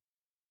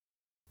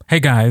Hey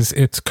guys,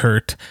 it's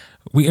Kurt.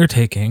 We are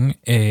taking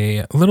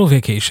a little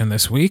vacation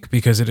this week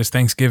because it is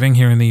Thanksgiving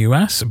here in the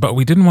US, but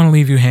we didn't want to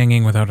leave you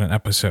hanging without an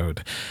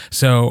episode.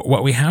 So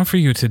what we have for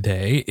you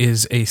today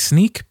is a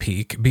sneak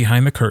peek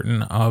behind the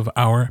curtain of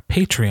our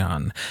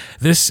Patreon.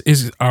 This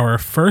is our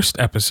first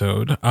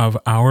episode of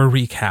our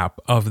recap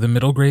of the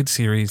middle grade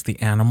series, The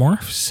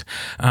Animorphs.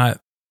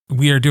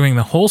 We are doing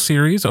the whole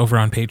series over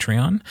on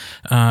Patreon,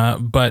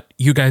 but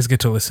you guys get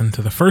to listen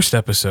to the first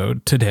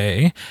episode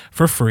today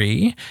for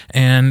free.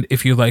 And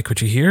if you like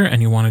what you hear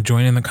and you want to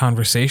join in the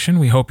conversation,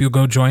 we hope you'll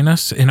go join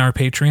us in our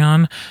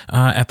Patreon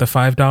at the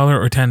 $5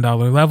 or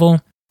 $10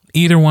 level.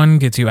 Either one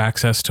gets you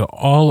access to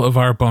all of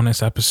our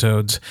bonus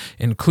episodes,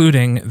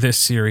 including this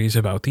series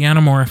about the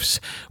Animorphs.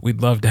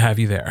 We'd love to have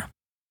you there.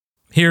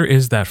 Here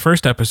is that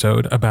first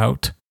episode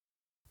about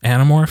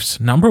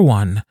Animorphs number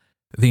 1,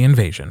 The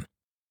Invasion.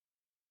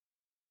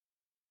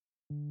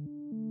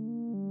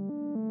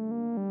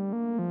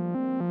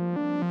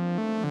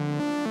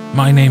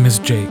 My name is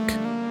Jake.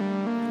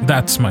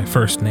 That's my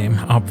first name,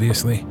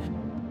 obviously.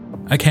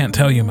 I can't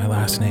tell you my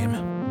last name.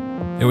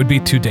 It would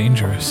be too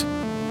dangerous.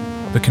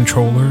 The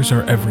controllers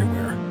are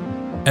everywhere.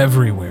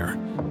 Everywhere.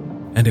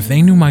 And if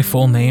they knew my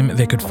full name,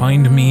 they could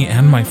find me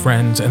and my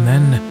friends, and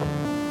then...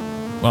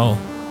 well,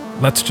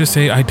 let's just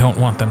say I don't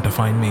want them to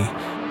find me.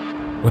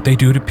 What they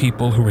do to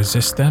people who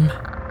resist them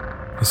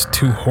is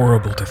too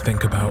horrible to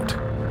think about.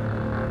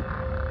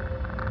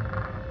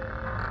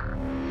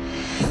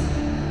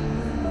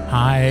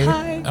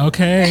 Hi.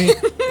 Okay,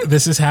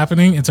 this is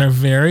happening. It's our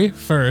very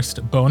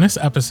first bonus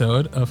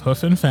episode of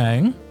Hoof and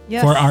Fang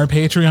for our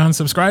Patreon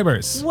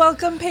subscribers.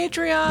 Welcome,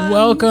 Patreon.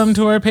 Welcome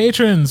to our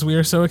patrons. We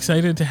are so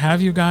excited to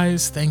have you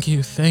guys. Thank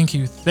you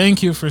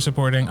for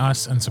supporting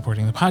us and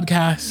supporting the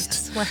podcast.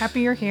 Yes, we're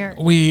happy you're here.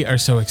 We are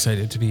so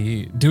excited to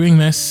be doing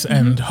this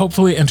and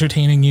hopefully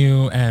entertaining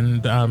you.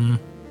 And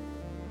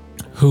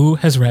who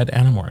has read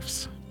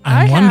Animorphs?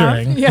 I'm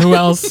wondering who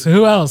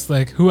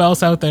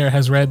else out there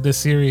has read this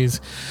series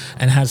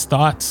and has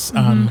thoughts.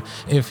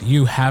 If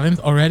you haven't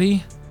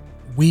already,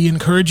 we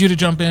encourage you to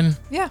jump in.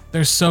 Yeah.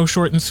 They're so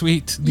short and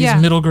sweet. These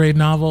middle grade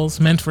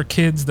novels meant for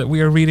kids that we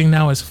are reading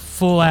now as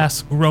full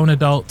ass grown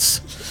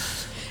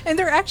adults. And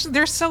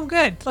they're so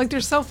good. Like,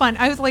 they're so fun.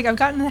 I've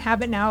gotten in the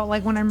habit now,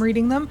 like when I'm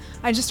reading them,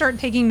 I just start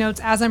taking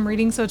notes as I'm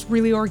reading. So it's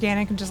really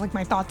organic and just like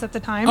my thoughts at the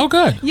time. Oh,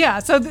 good. Yeah.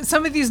 So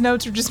some of these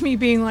notes are just me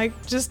being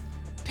like, just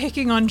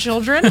picking on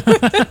children.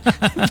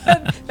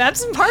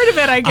 That's part of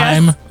it, I guess.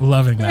 I'm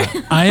loving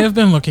that. I have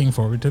been looking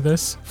forward to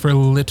this for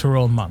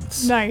literal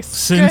months. Nice.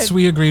 Since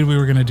we agreed we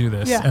were going to do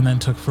this and then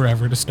took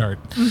forever to start.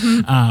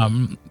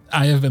 I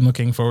have been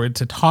looking forward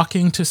to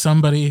talking to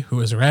somebody who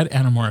has read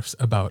Animorphs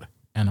about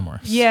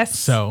Animorphs. Yes.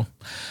 So,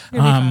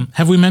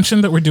 have we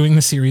mentioned that we're doing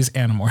the series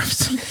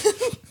Animorphs?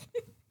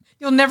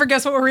 You'll never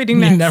guess what we're reading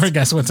next. You never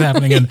guess what's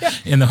happening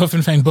in the Hoof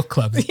and Fang book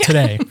club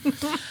today.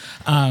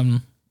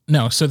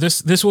 No, so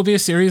this will be a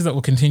series that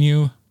will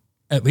continue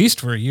at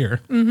least for a year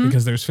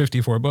because there's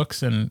 54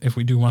 books, and if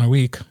we do one a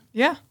week.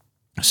 Yeah.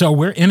 So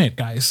we're in it,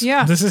 guys.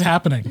 Yeah. This is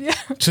happening. Yeah.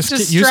 Just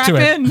get used to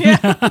it.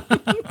 Yeah.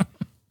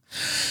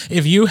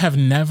 If you have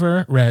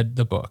never read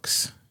the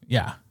books,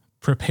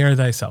 prepare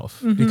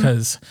thyself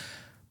because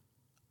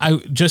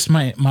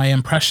my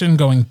impression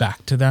going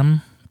back to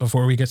them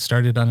before we get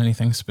started on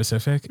anything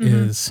specific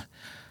is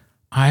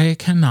I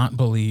cannot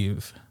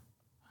believe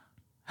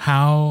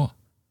how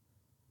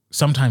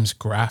sometimes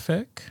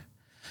graphic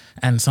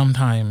and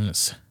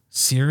sometimes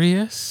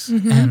serious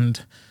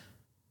and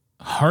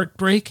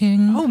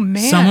heartbreaking. Oh,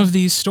 man. Some of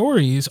these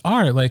stories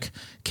are. Like,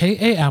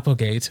 K.A.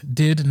 Applegate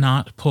did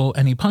not pull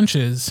any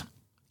punches,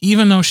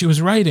 even though she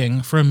was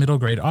writing for a middle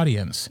grade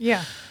audience.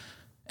 Yeah.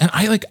 And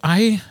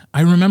I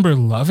remember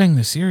loving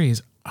the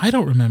series. I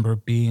don't remember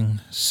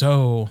being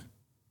so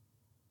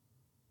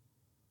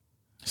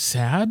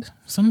sad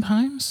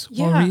sometimes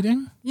while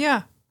reading.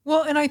 Yeah.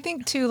 Well, and I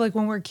think too, like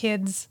when we're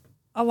kids,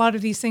 a lot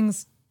of these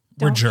things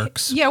we're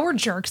jerks. Yeah, we're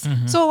jerks.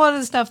 So a lot of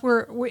the stuff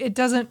it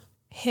doesn't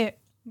hit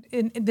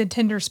in the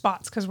tender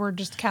spots because we're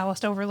just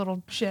calloused over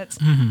little shits.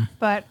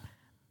 But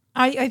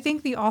I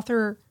think the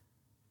author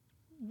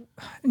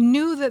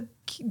knew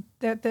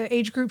that the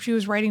age group she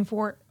was writing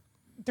for,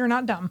 they're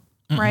not dumb,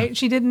 right?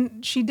 She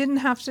didn't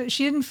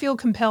feel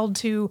compelled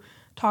to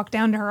talk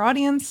down to her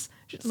audience.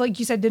 Like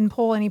you said, didn't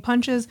pull any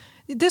punches.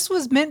 This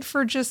was meant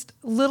for just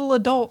little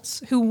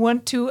adults who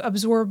want to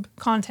absorb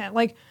content.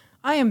 Like,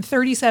 I am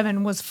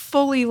 37, was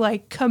fully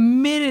like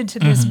committed to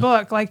this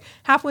book. Like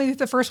halfway through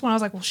the first one, I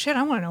was like, well, shit,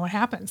 I want to know what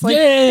happens. Like,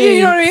 yay!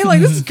 You know what I mean?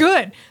 Like, this is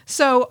good.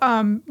 So,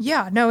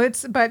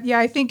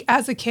 I think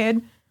as a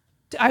kid,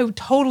 I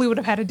totally would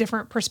have had a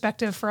different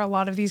perspective for a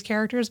lot of these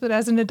characters. But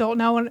as an adult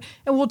now, and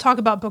we'll talk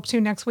about book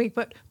 2 next week,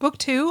 but book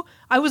 2,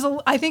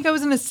 I think I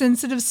was in a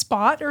sensitive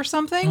spot or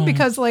something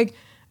because like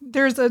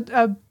there's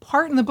a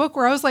part in the book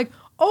where I was like,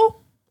 oh,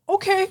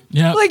 okay.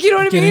 Yeah. Like, you know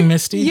what I mean? Getting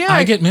misty. Yeah.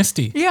 I get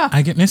misty. Yeah.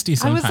 I get misty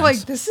sometimes. I was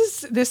like, this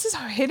is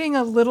hitting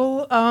a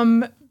little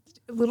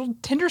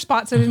tender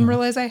spots I didn't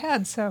realize I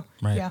had. So,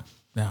 right.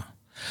 Yeah.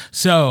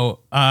 So,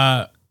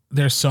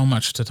 there's so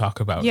much to talk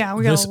about. Yeah,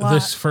 we got this a lot.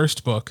 This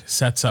first book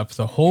sets up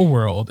the whole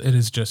world. It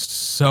is just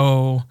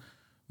so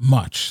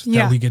much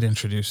that we get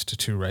introduced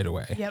to right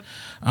away. Yep.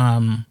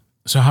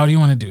 So how do you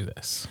want to do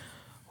this?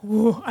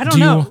 Ooh, I don't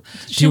know.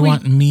 Do you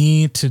want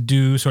me to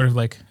do sort of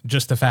like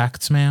just the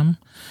facts, ma'am?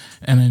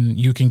 And then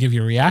you can give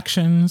your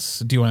reactions.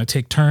 Do you want to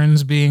take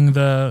turns being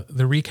the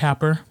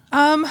recapper?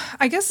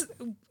 I guess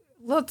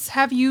let's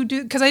have you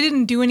do, because I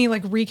didn't do any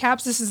like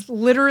recaps. This is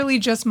literally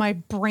just my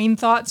brain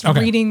thoughts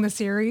reading the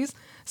series.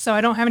 So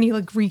I don't have any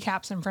like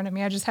recaps in front of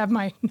me. I just have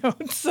my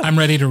notes. I'm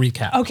ready to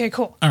recap. Okay,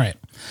 cool. All right.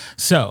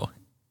 So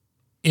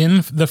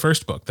in the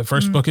first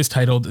book is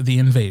titled The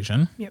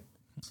Invasion. Yep.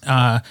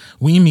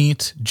 We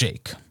meet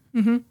Jake.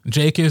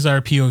 Jake is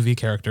our POV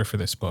character for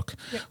this book.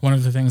 Yep. One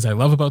of the things I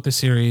love about the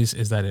series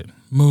is that it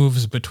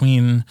moves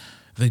between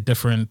the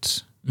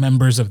different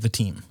members of the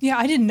team. Yeah,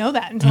 I didn't know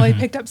that until I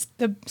picked up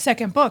the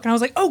second book. And I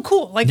was like, oh,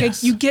 cool. Like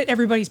you get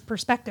everybody's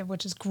perspective,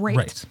 which is great.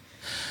 Right.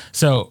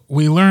 So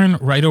we learn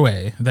right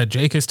away that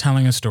Jake is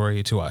telling a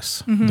story to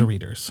us, the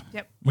readers,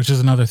 which is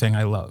another thing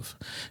I love.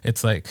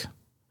 It's like,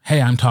 hey,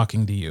 I'm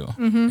talking to you,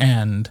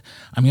 and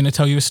I'm going to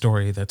tell you a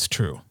story that's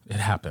true. It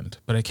happened,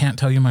 but I can't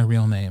tell you my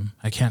real name.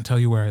 I can't tell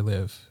you where I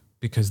live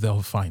because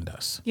they'll find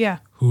us. Yeah.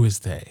 Who is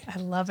they? I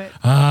love it.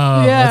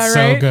 Oh, that's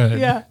so good.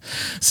 Yeah.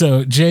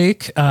 So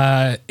Jake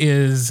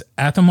is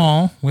at the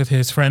mall with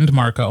his friend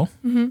Marco,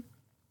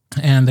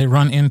 and they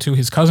run into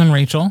his cousin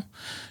Rachel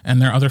and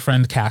their other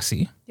friend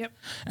Cassie. Yep.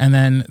 And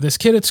then this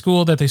kid at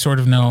school that they sort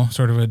of know,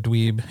 sort of a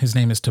dweeb, his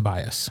name is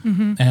Tobias.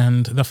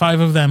 And the five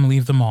of them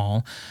leave the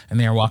mall and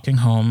they are walking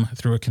home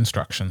through a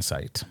construction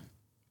site.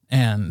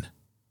 And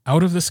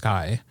out of the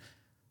sky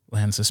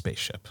lands a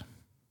spaceship.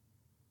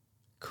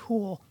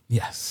 Cool.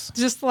 Yes.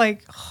 Just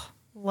like,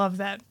 love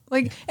that.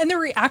 Like, and the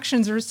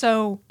reactions are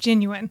so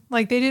genuine.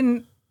 Like they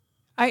didn't,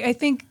 I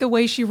think the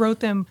way she wrote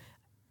them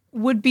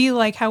would be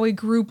like how a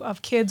group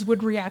of kids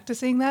would react to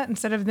seeing that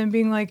instead of them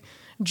being like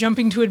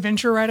jumping to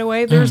adventure right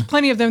away. There's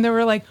plenty of them that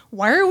were like,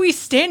 why are we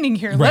standing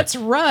here? Right. Let's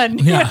run.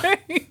 Yeah.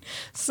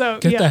 So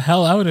get the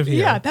hell out of here.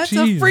 Yeah, that's a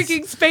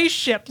freaking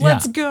spaceship.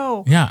 Let's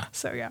go. Yeah.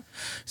 So yeah.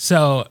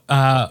 So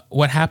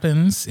what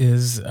happens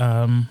is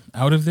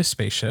out of this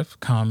spaceship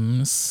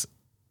comes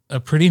a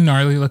pretty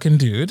gnarly looking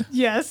dude.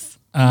 Yes.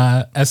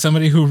 As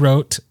somebody who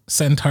wrote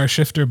Centaur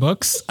Shifter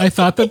books, I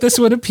thought that this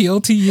would appeal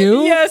to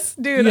you. Yes,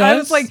 dude. Yes. I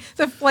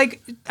was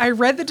like, I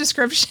read the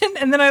description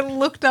and then I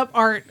looked up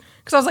art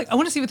because I was like, I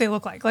want to see what they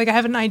look like. Like, I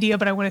have an idea,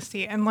 but I want to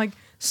see it. And like,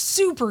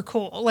 super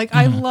cool. Like,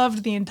 I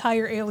loved the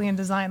entire alien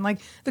design. Like,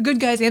 the good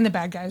guys and the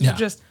bad guys are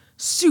just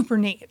super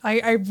neat.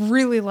 I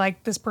really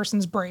like this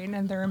person's brain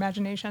and their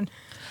imagination.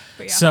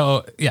 But yeah.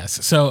 So,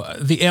 yes. So,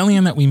 the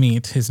alien that we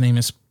meet, his name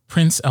is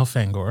Prince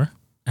Elfangor.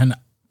 And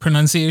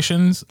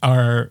pronunciations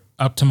are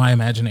up to my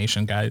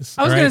imagination, guys.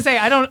 I was going to say,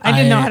 I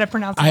didn't know how to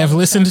pronounce it. I have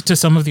listened to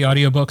some of the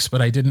audiobooks, but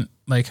I didn't,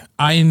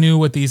 I knew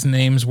what these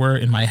names were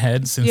in my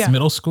head since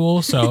middle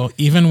school. So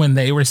even when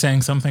they were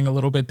saying something a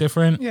little bit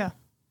different,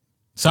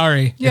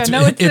 sorry,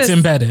 it's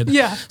embedded.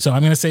 Yeah. So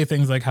I'm going to say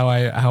things like how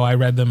I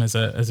read them as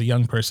a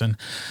young person.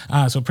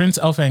 So Prince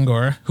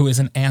Elfangor, who is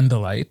an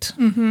Andalite,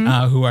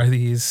 who are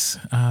these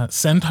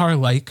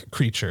centaur-like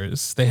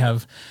creatures. They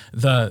have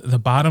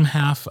the bottom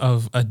half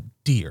of a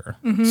deer,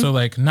 so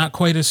like not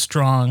quite as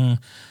strong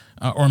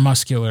or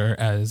muscular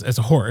as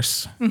a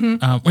horse,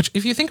 which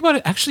if you think about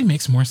it actually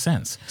makes more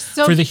sense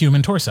for the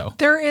human torso.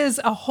 There is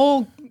a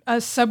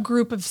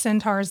subgroup of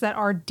centaurs that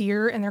are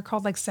deer and they're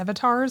called like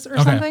cevitars or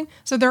something.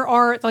 So there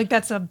are like,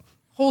 that's a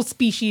whole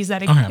species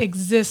that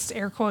exists,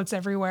 air quotes,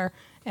 everywhere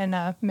in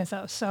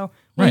mythos. So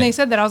when they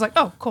said that, I was like,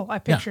 oh, cool. I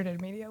pictured it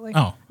immediately.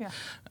 Oh, yeah.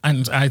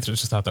 And I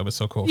just thought that was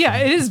so cool. Yeah,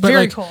 it is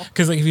very cool.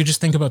 Because like if you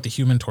just think about the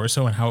human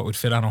torso and how it would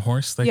fit on a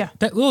horse, like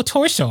that little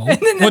torso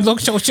would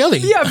look so silly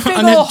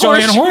on that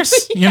giant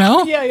horse, you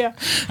know? Yeah.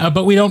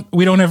 But we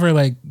don't ever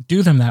like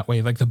do them that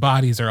way. Like the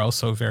bodies are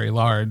also very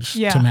large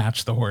to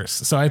match the horse.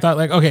 So I thought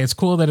like, okay, it's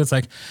cool that it's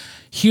like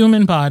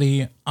human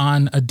body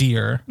on a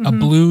deer, a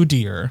blue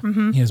deer.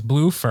 He has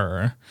blue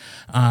fur.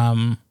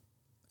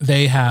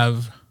 They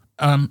have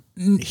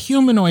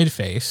humanoid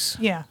face,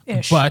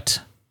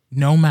 but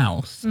no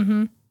mouth.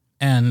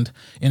 And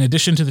in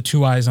addition to the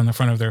two eyes on the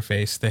front of their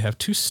face, they have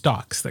two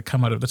stalks that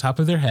come out of the top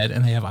of their head,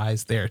 and they have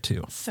eyes there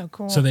too. So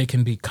cool. So they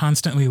can be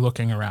constantly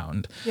looking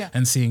around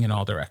and seeing in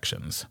all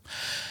directions.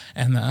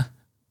 And the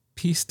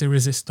piece de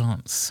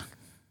resistance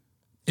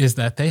is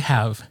that they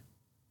have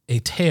a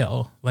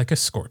tail like a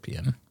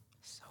scorpion.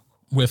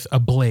 With a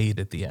blade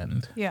at the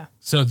end. Yeah.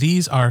 So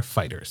these are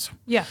fighters.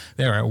 Yeah.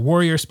 They are a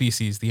warrior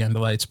species, the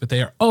Andalites, but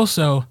they are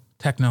also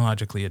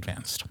technologically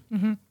advanced.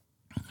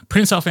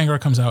 Prince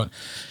Elfangor comes out.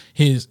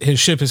 His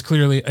ship is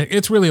clearly,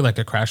 it's really like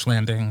a crash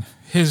landing.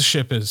 His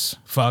ship is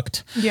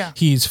fucked. Yeah.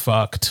 He's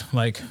fucked.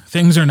 Like,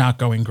 things are not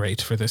going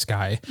great for this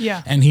guy.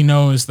 Yeah. And he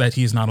knows that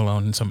he's not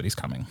alone and somebody's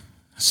coming.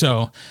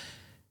 So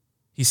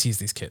he sees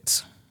these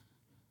kids.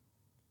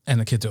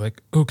 And the kids are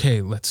like,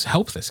 okay, let's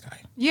help this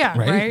guy. Yeah.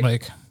 Right.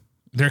 Like,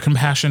 their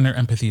compassion, their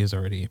empathy is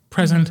already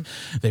present.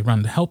 They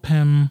run to help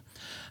him,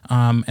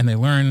 and they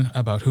learn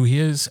about who he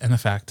is and the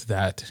fact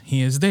that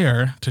he is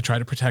there to try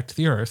to protect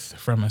the Earth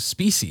from a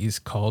species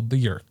called the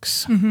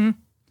Yeerks,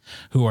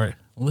 who are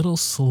little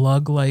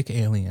slug-like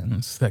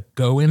aliens that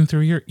go in through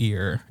your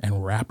ear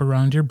and wrap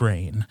around your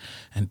brain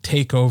and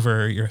take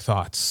over your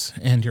thoughts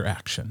and your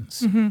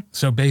actions.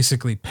 So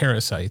basically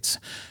parasites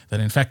that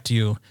infect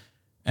you,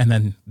 and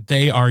then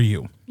they are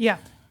you. Yeah.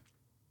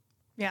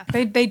 Yeah.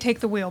 They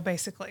take the wheel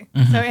basically.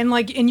 So,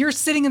 and you're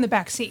sitting in the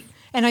back seat.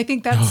 And I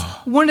think that's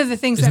one of the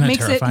things that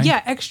makes terrifying?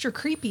 it, extra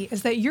creepy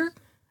is that you're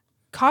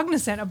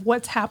cognizant of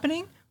what's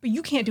happening, but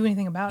you can't do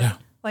anything about it.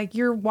 Like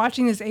you're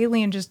watching this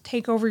alien just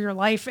take over your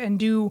life and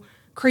do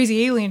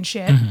crazy alien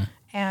shit,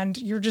 and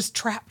you're just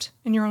trapped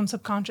in your own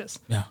subconscious.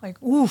 Yeah.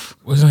 Like, oof.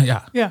 Wasn't it?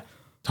 Yeah. Yeah.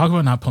 Talk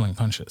about not pulling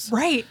punches.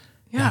 Right.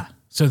 Yeah.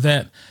 So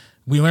that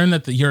we learn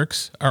that the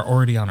Yeerks are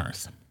already on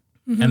Earth,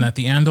 and that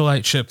the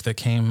Andalite ship that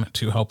came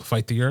to help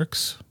fight the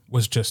Yeerks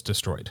was just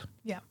destroyed.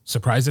 Yeah.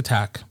 Surprise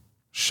attack,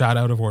 shot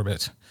out of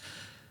orbit.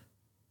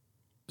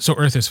 So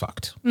Earth is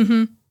fucked.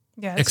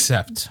 Yeah.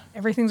 Except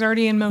Everything's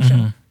already in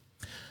motion.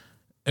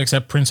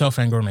 Except Prince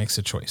Elfangor makes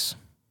a choice.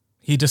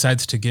 He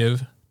decides to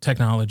give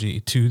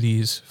technology to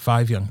these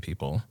 5 young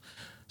people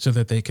so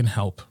that they can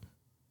help.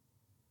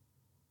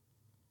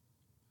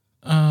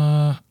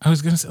 I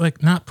was going to say,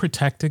 like, not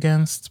protect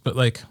against, but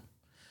like,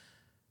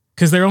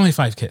 because they're only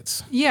 5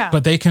 kids. Yeah.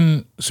 But they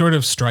can sort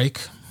of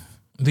strike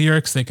the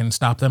Yeerks. They can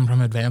stop them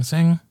from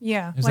advancing.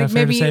 Yeah. Is Like that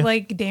fair to maybe say?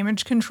 like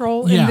damage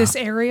control in this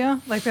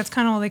area. Like that's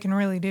kind of all they can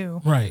really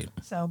do. Right.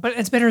 So, but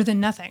it's better than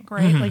nothing,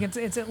 right? Like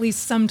it's at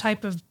least some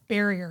type of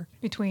barrier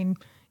between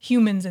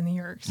humans and the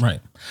Yeerks.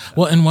 Right.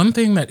 Well, and one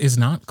thing that is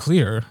not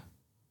clear,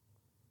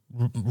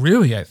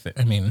 really, I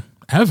mean,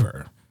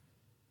 ever,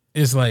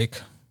 is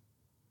like,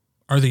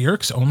 are the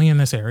Yeerks only in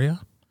this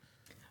area?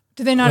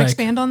 Do they not Like-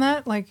 expand on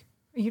that? Like,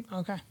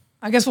 okay.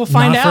 I guess we'll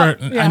find Not out.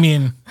 for, Yeah. I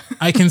mean,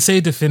 I can say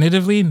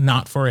definitively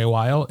not for a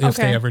while if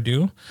Okay. they ever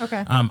do.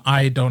 Okay.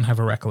 I don't have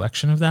a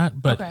recollection of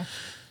that, but Okay.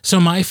 so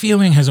my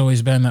feeling has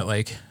always been that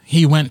like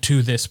he went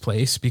to this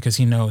place because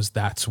he knows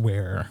that's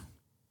where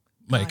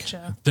like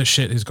Gotcha. the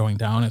shit is going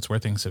down. It's where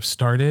things have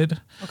started.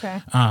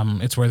 Okay.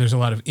 It's where there's a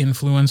lot of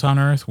influence on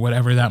Earth,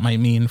 whatever that might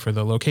mean for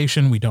the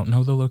location. We don't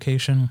know the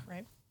location.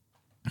 Right.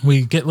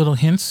 We get little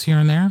hints here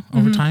and there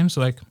over time.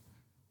 So like,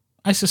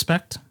 I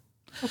suspect.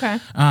 Okay.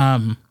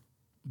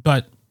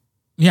 But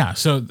yeah,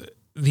 so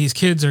these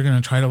kids are going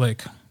to try to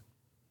like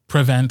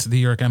prevent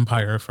the Yeerk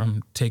Empire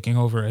from taking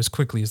over as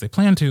quickly as they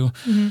plan to,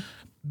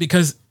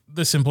 because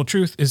the simple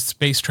truth is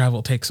space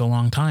travel takes a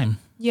long time.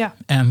 Yeah.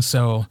 And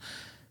so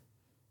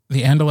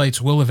the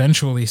Andalites will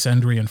eventually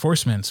send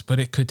reinforcements, but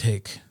it could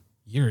take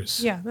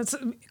years. Yeah. That's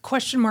a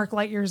question mark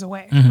light years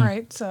away. Mm-hmm.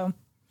 Right. So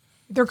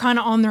they're kind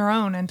of on their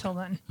own until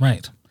then.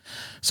 Right.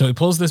 So he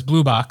pulls this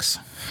blue box,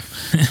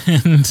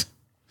 and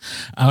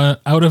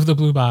out of the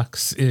blue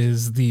box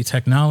is the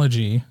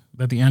technology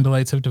that the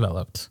Andalites have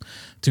developed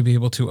to be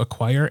able to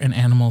acquire an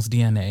animal's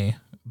DNA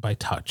by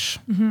touch.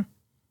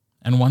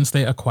 And once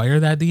they acquire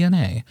that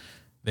DNA,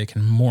 they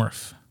can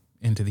morph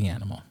into the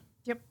animal.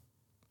 Yep.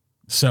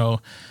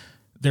 So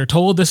they're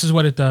told this is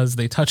what it does.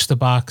 They touch the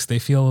box. They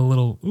feel a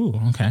little, ooh,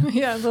 okay.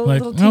 Yeah.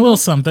 Like a little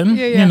something,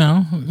 Yeah, yeah. you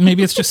know,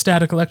 maybe it's just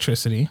static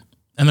electricity.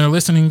 And they're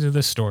listening to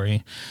this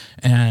story,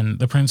 and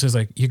the prince is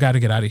like, you got to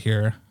get out of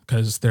here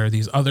because there are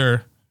these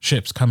other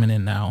ships coming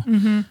in now.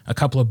 A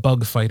couple of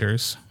bug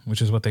fighters,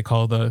 which is what they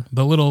call the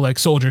little like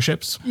soldier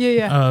ships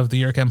of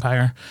the Yeerk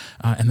Empire.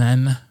 And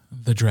then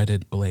the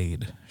dreaded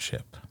Blade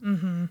ship.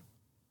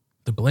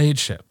 The Blade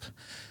ship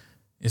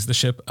is the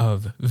ship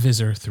of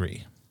Visor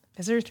 3.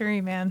 Visor 3,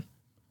 man.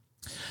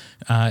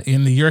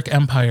 In the Yeerk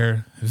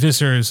Empire,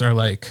 Visors are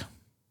like,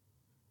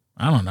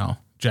 I don't know,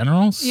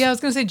 generals? Yeah, I was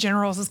going to say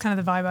generals is kind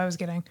of the vibe I was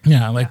getting.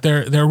 Yeah, like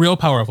they're real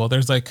powerful.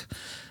 There's like,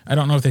 I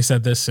don't know if they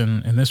said this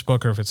in this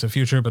book or if it's a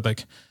future, but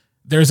like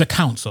there's a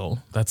council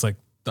that's like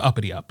the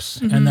uppity ups.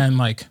 And then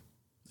like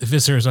the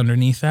Visors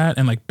underneath that,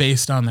 and like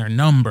based on their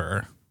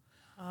number,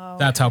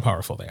 that's how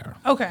powerful they are.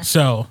 Okay.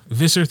 So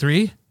Visor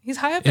 3 He's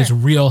high up there. is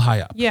real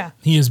high up. Yeah.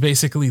 He is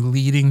basically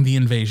leading the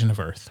invasion of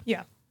Earth.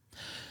 Yeah.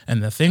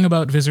 And the thing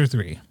about Visor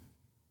 3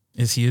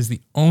 is he is the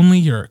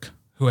only Yeerk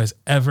who has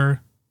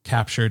ever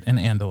captured an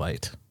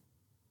Andalite.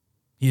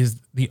 He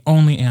is the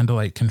only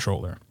Andalite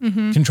controller.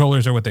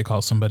 Controllers are what they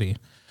call somebody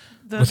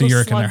with a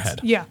Yeerk in their head.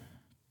 Yeah.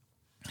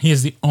 He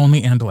is the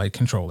only Andalite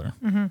controller.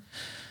 And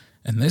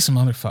this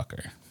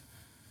motherfucker,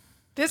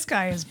 This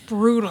guy is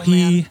brutal,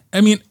 man. I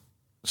mean,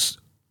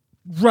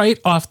 right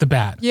off the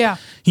bat, Yeah.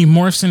 he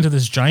morphs into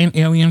this giant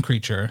alien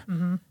creature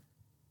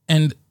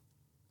and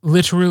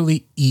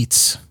literally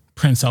eats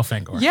Prince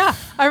Elfangor. Yeah.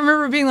 I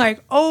remember being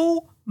like,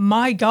 oh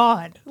my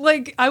God.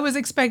 Like, I was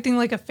expecting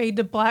like a fade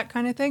to black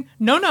kind of thing.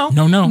 No.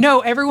 No,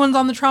 everyone's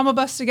on the trauma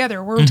bus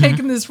together. We're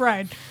taking this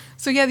ride.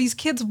 So yeah, these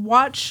kids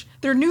watch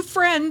their new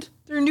friend,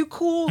 their new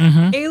cool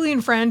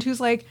alien friend who's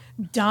like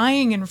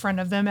dying in front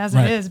of them as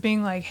Right. it is,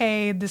 being like,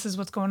 hey, this is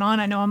what's going on.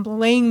 I know I'm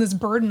laying this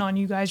burden on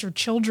you guys, your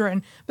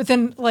children. But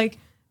then like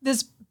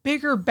this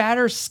bigger,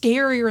 badder,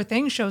 scarier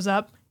thing shows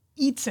up,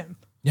 eats him.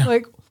 Yeah.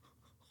 Like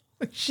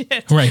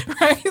shit. Right.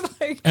 Right.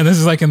 Like, and this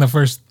is like in the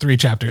first 3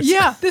 chapters.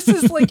 yeah, this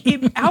is like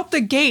out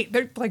the gate.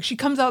 Like she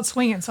comes out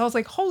swinging. So I was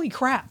like, holy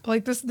crap.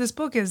 Like this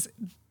book is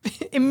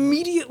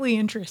immediately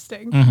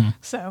interesting.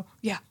 So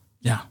yeah.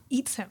 Yeah.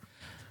 Eats him.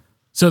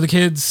 So the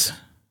kids,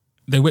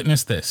 they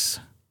witness this.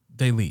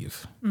 They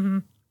leave.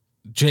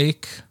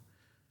 Jake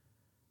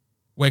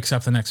wakes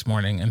up the next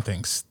morning and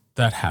thinks,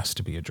 that has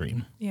to be a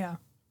dream. Yeah.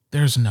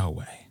 There's no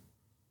way.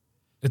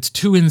 It's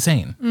too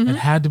insane. It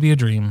had to be a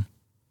dream.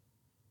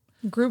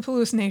 Group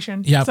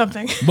hallucination. Yeah.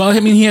 Something. Well, I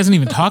mean, he hasn't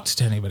even talked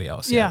to anybody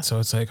else yet. Yeah. So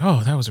it's like,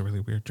 oh, that was a really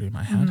weird dream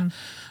I had.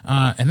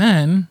 And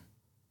then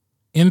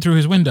in through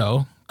his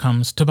window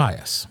comes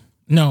Tobias.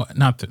 No,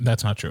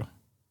 that's not true.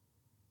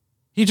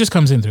 He just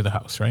comes in through the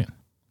house, right?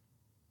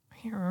 I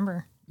can't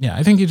remember. Yeah,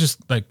 I think he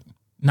just like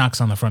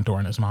knocks on the front door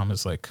and his mom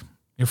is like,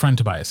 your friend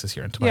Tobias is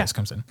here, and Tobias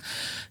comes in.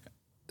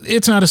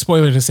 It's not a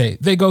spoiler to say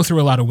they go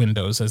through a lot of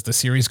windows as the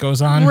series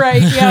goes on.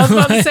 Right. Yeah, I was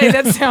about to say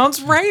that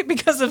sounds right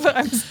because of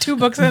I'm 2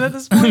 books in at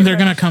this point. They're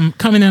gonna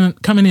coming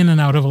in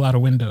and out of a lot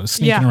of windows,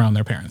 sneaking around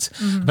their parents.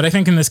 But I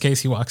think in this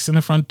case, he walks in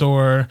the front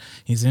door.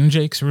 He's in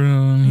Jake's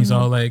room. He's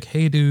all like,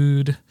 "Hey,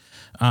 dude,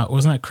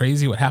 wasn't that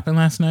crazy what happened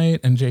last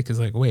night?" And Jake is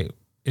like, "Wait,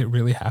 it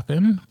really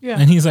happened?" Yeah.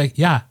 And he's like,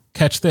 "Yeah,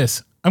 catch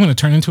this. I'm gonna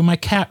turn into my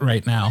cat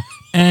right now,"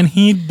 and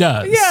he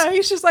does. Yeah,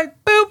 he's just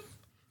like boop,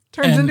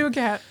 turns into a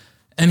cat.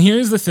 And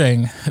here's the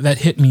thing that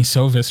hit me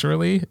so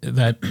viscerally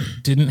that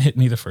didn't hit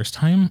me the first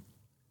time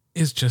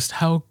is just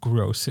how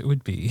gross it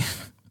would be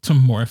to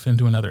morph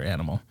into another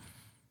animal.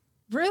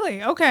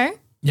 Really? Okay.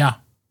 Yeah.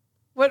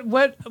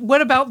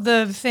 What about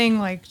the thing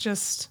like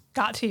just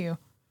got to you?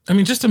 I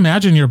mean, just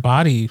imagine your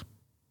body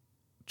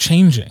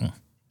changing.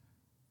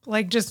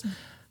 Like just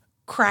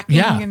cracking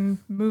and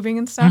moving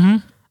and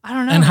stuff? I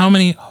don't know. And how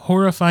many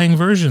horrifying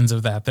versions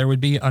of that there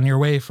would be on your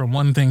way from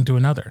one thing to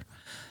another.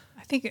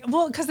 I think,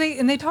 well, because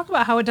they talk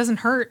about how it doesn't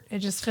hurt. It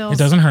just feels. It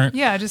doesn't hurt.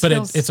 Yeah, it just but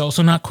feels. it's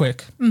also not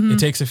quick. It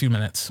takes a few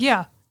minutes.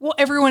 Yeah. Well,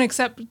 everyone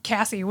except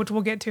Cassie, which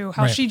we'll get to,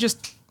 how Right. she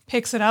just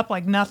picks it up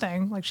like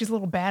nothing. Like she's a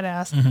little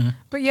badass.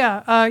 But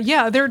yeah,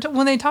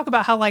 when they talk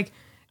about how like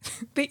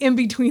the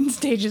in-between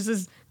stages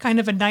is kind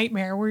of a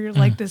nightmare where you're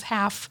like this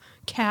half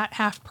cat,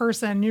 half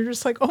person. You're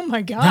just like, oh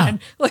my God. Yeah.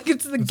 Like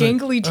it's the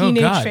gangly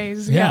teenage God.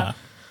 phase. Yeah.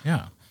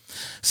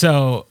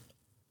 So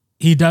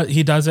he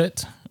does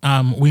it.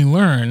 We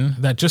learn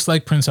that just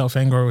like Prince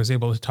Elfangor was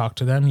able to talk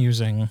to them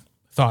using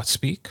thought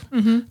speak,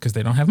 because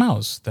they don't have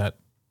mouths, that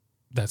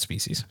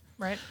species.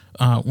 Right.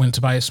 When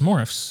Tobias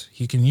morphs,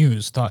 he can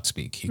use thought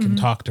speak. He can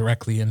talk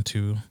directly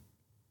into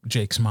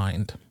Jake's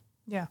mind.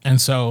 Yeah.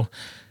 And so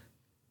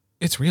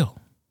it's real.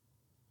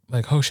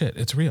 Like, oh shit,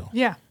 it's real.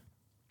 Yeah.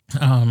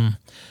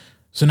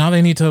 So now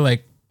they need to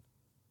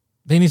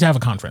have a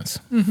conference.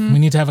 We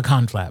need to have a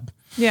conflab.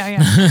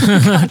 Yeah.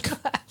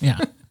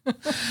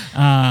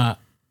 Yeah.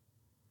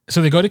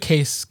 So they go to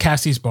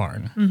Cassie's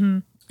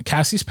barn.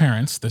 Cassie's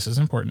parents, this is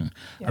important,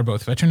 are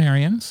both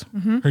veterinarians.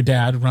 Her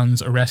dad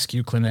runs a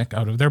rescue clinic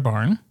out of their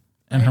barn,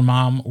 and her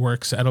mom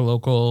works at a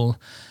local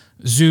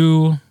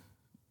zoo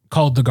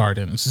called the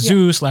Gardens.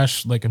 Zoo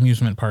 / like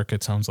amusement park,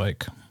 it sounds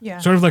like. Yeah.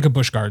 Sort of like a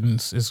Busch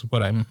Gardens is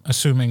what I'm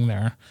assuming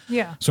they're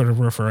sort of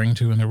referring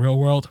to in the real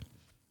world.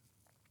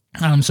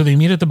 So they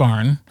meet at the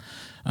barn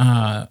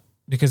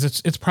because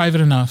it's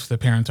private enough. The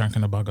parents aren't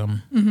going to bug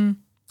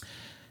them.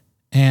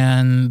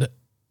 And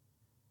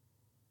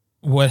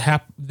what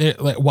happened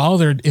while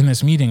they're in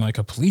this meeting, like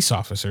a police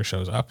officer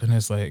shows up and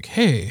is like,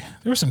 "Hey,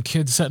 there were some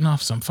kids setting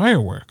off some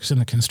fireworks in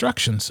the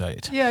construction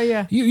site.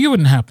 Yeah. You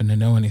wouldn't happen to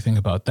know anything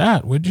about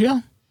that, would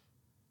you?"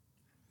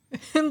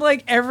 And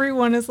like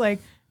everyone is like,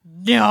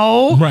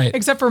 no. Right.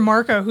 Except for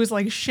Marco, who's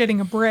like shitting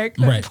a brick.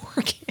 That Right.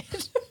 poor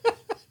kid.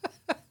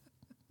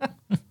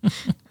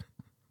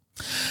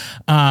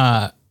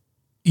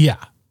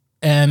 Yeah.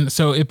 And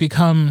so it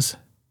becomes,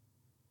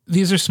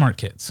 these are smart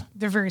kids.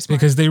 They're very smart.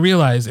 Because they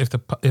realize if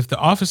the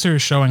officer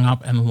is showing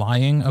up and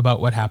lying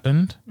about what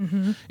happened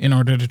in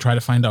order to try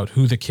to find out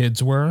who the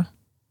kids were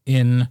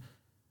in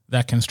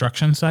that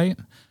construction site,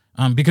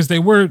 because they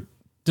were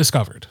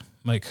discovered,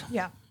 like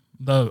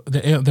the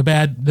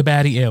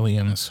baddie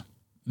aliens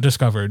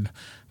discovered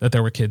that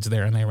there were kids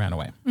there and they ran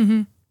away.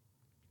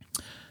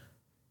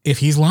 If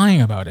he's lying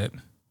about it,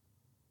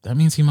 that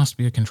means he must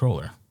be a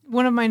controller.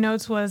 One of my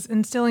notes was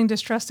instilling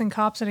distrust in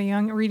cops at a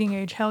young reading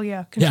age. Hell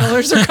yeah.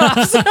 Controllers are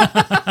cops.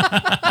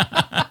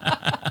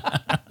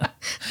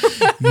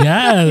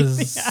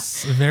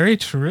 Yes. Very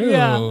true.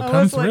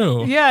 Come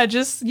through. Like,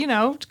 just,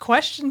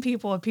 question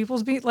people. If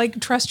people's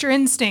trust your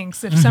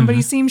instincts. If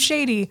somebody seems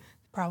shady,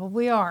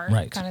 probably are.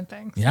 Right. Kind of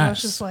thing. So Yes. I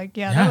was just like,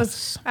 that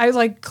was,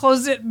 I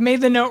closed it,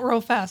 made the note real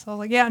fast. I was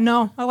like,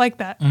 I like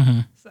that.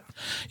 So.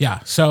 Yeah.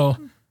 So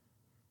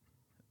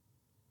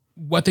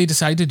what they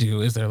decide to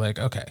do is they're like,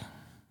 okay,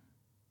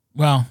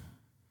 well,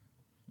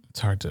 it's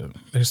hard to,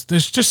 there's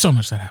just so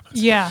much that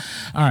happens. Yeah.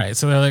 All right.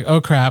 So they're like,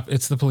 oh crap,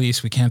 it's the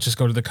police. We can't just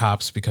go to the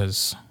cops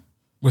because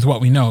with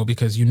what we know,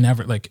 because you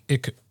never like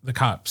the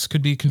cops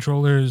could be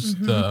controllers,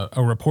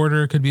 a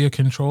reporter could be a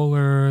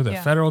controller, the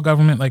federal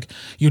government, like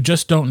you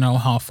just don't know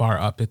how far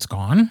up it's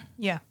gone.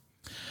 Yeah.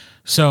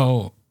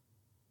 So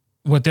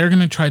what they're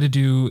going to try to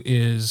do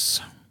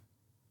is,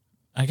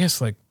 I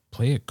guess, like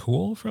play it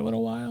cool for a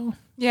little while.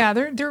 Yeah,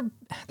 they're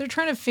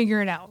trying to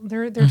figure it out.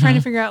 They're trying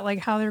to figure out like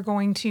how they're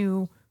going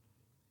to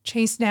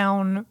chase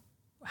down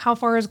how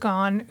far is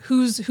gone,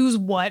 who's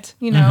what,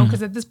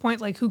 because at this point,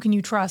 like, who can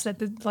you trust? At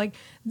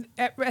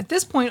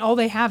this point, all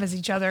they have is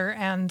each other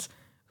and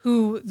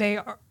who they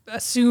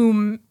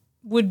assume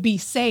would be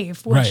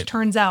safe, which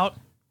turns out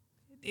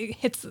it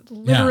hits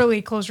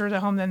literally closer to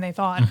home than they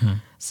thought.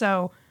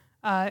 So,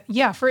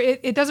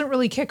 it doesn't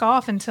really kick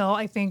off until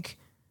I think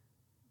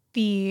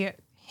the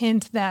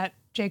hint that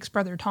Jake's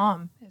brother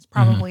Tom is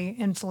probably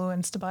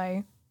influenced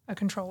by a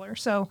controller.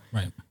 So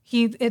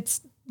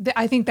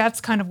I think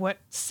that's kind of what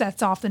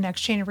sets off the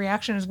next chain of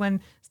reaction is when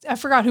I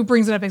forgot who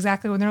brings it up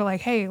exactly when they're like,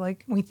 hey,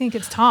 like we think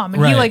it's Tom.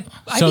 And he I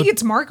think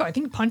it's Marco. I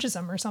think he punches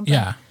him or something.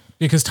 Yeah.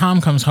 Because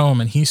Tom comes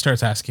home and he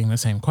starts asking the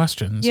same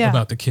questions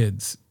about the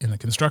kids in the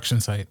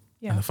construction site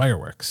and the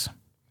fireworks.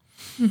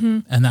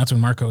 And that's when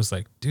Marco's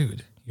like,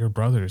 dude, your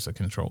brother's a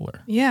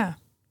controller. Yeah.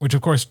 Which,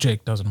 of course,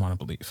 Jake doesn't want to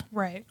believe.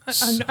 Right.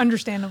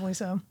 Understandably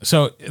so.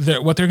 So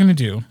what they're going to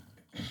do,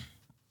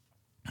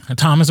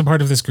 Tom is a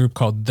part of this group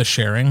called The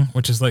Sharing,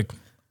 which is like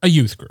a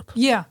youth group.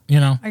 Yeah.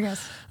 I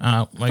guess.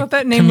 I thought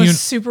that name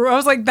was super. I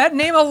was like, that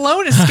name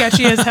alone is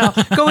sketchy as hell.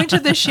 Going to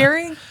The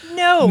Sharing?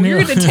 No,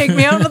 you're going to take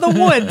me out into the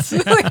woods.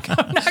 Like,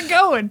 I'm not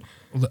going.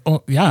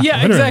 Oh, yeah.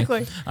 Yeah,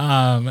 literally.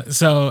 exactly.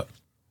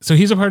 So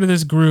he's a part of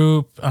this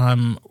group.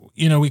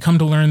 We come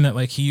to learn that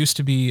like he used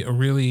to be a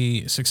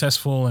really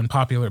successful and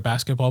popular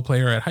basketball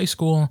player at high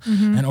school.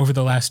 And over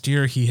the last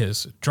year, he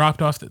has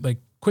dropped off,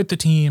 quit the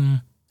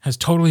team, has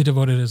totally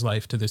devoted his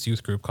life to this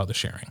youth group called The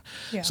Sharing.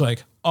 Yeah. So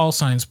like all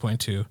signs point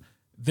to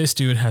this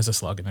dude has a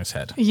slug in his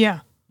head.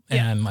 Yeah.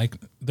 And like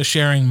The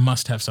Sharing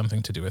must have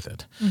something to do with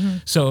it.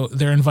 So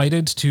they're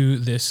invited to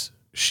this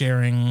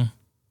sharing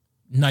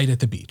night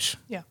at the beach.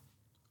 Yeah.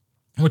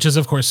 Which is,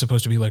 of course,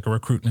 supposed to be like a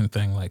recruitment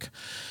thing, like,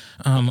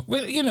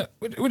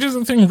 which is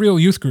the thing real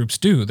youth groups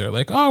do. They're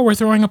like, oh, we're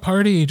throwing a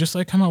party. Just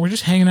like, come on, we're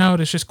just hanging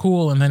out. It's just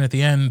cool. And then at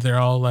the end, they're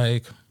all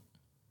like,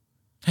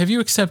 have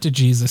you accepted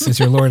Jesus as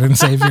your Lord and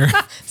Savior?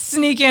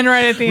 Sneak in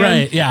right at the end.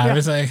 Right, yeah. It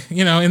was like,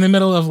 in the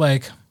middle of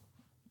like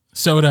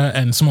soda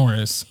and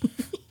s'mores.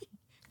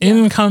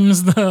 In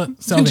comes the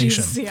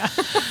salvation. Jesus, yeah.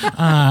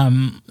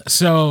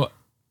 So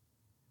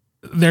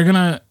they're going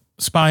to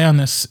spy on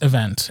this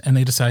event, and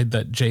they decide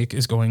that Jake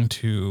is going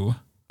to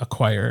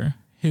acquire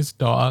his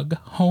dog,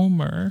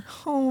 Homer.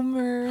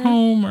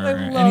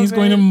 And he's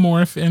going to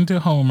morph into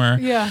Homer.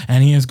 Yeah.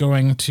 And he is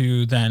going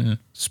to then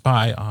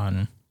spy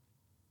on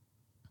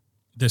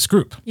this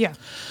group. Yeah.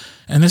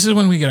 And this is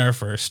when we get our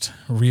first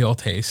real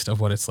taste of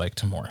what it's like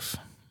to morph.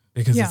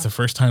 Because it's the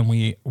first time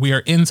we are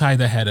inside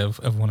the head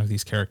of one of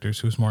these characters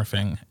who's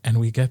morphing, and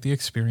we get the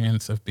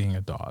experience of being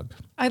a dog.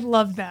 I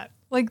love that.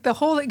 Like the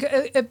whole,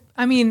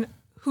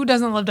 who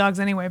doesn't love dogs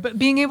anyway? But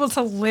being able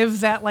to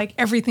live that, like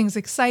everything's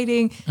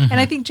exciting. And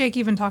I think Jake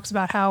even talks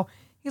about how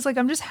he's like,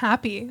 I'm just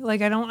happy.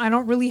 Like I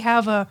don't really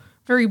have a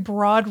very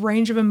broad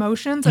range of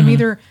emotions. I'm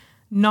either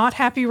not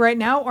happy right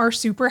now or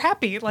super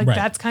happy. Like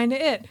that's kind of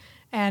it.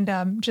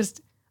 And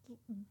just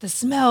the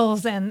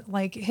smells and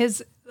like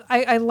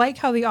I like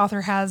how the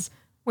author has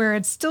where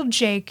it's still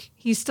Jake.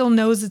 He still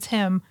knows it's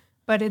him,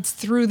 but it's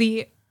through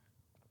the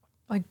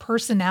like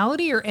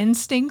personality or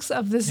instincts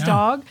of this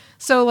dog.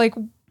 So like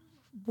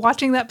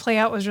watching that play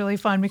out was really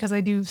fun because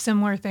I do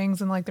similar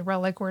things in like the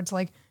Relic where it's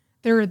like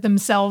they're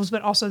themselves,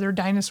 but also their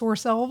dinosaur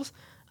selves.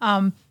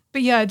 But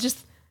yeah,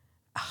 just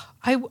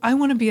I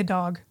want to be a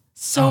dog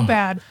so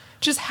bad.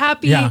 Just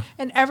happy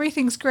and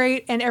everything's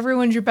great and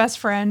everyone's your best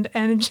friend.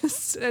 And it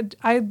just,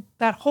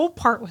 that whole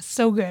part was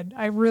so good.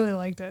 I really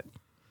liked it.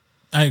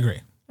 I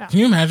agree. Yeah. Can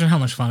you imagine how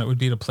much fun it would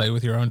be to play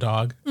with your own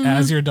dog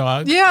as your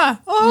dog? Yeah.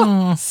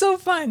 Oh, so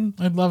fun.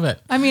 I'd love it.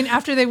 I mean,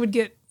 after they would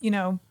get,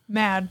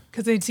 mad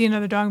because they'd see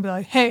another dog and be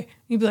like, hey,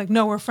 you'd be like,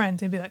 no, we're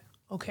friends. They'd be like,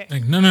 okay.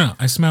 Like, no,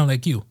 I smell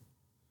like you.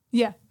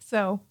 Yeah.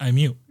 So I'm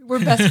you.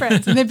 We're best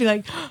friends. And they'd be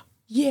like,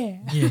 yeah.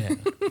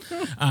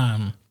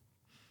 Yeah.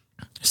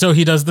 So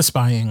he does the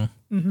spying.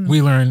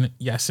 We learn,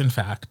 yes, in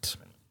fact,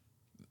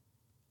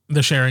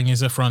 The Sharing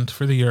is a front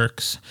for the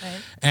Yerks.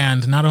 Right.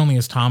 And not only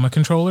is Tom a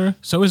controller,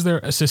 so is their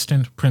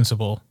assistant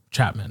principal,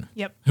 Chapman.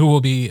 Yep. Who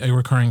will be a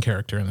recurring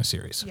character in the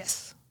series.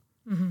 Yes.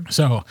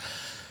 So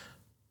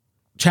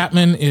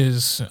Chapman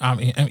is,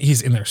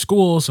 he's in their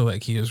school, so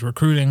like he is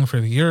recruiting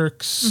for the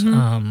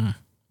Yerks.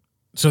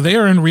 So they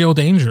are in real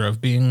danger of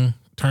being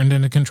turned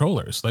into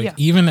controllers. Like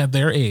even at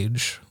their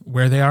age,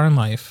 where they are in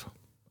life,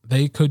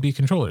 they could be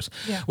controllers.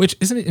 Yeah. Which,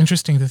 isn't it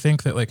interesting to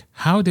think that, like,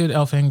 how did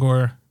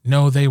Elfangor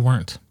know they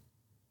weren't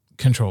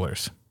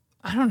controllers?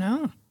 I don't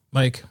know.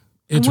 Like,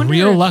 it's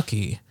real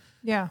lucky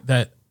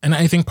that, and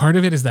I think part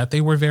of it is that they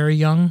were very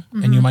young,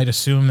 and you might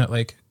assume that,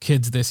 like,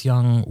 kids this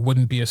young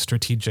wouldn't be as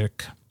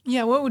strategic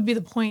Yeah, what would be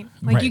the point?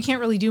 Like, Right. you can't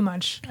really do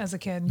much as a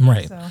kid.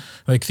 Right. So.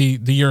 Like the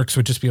Yeerks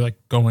would just be like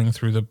going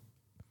through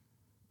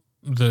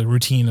the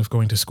routine of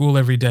going to school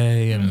every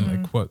day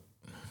and like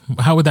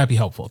how would that be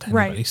helpful to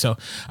anybody? Right. So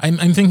I'm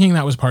thinking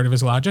that was part of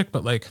his logic,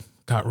 but like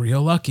got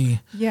real lucky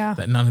Yeah.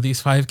 that none of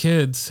these 5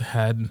 kids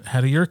had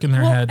a Yeerk in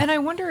their Well, head. and I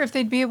wonder if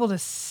they'd be able to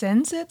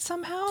sense it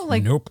somehow.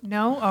 Like, Nope.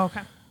 No? Oh,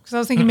 okay. Because I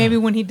was thinking maybe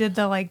when he did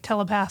the like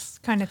telepath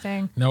kind of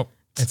thing. Nope.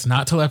 It's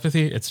not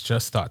telepathy. It's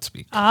just thought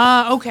speak.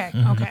 Ah, okay.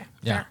 Okay.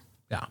 Yeah. Fair.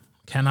 Yeah.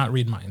 Cannot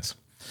read minds.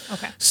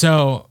 Okay.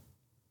 So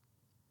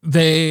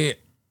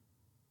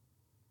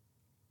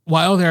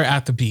while they're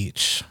at the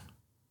beach,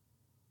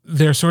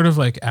 they're sort of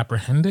like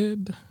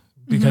apprehended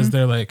because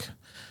they're like,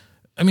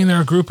 I mean,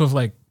 they're a group of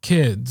like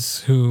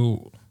kids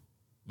who,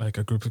 like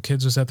a group of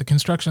kids was at the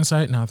construction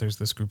site. Now there's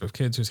this group of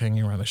kids who's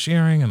hanging around the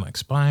shearing and like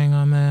spying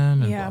on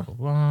them and blah,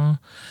 blah,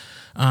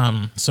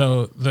 blah.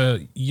 So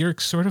the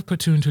Yeerks sort of put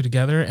 2 and 2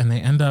 together and they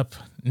end up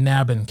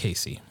nabbing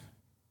Cassie.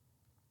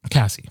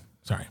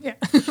 Sorry. Yeah.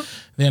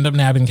 They end up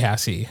nabbing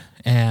Cassie.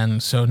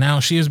 And so now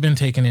she has been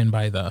taken in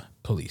by the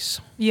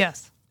police.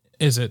 Yes.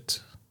 Is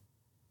it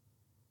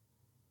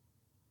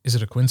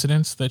a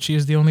coincidence that she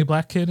is the only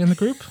black kid in the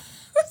group?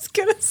 I was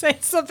going to say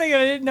something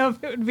and I didn't know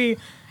if it would be.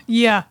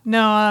 Yeah.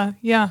 No,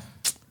 yeah.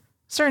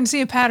 Starting to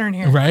see a pattern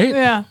here. Right?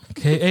 Yeah.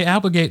 K.A.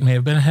 Applegate may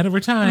have been ahead of her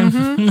time.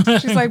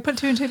 She's like, put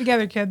 2 and 2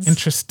 together, kids.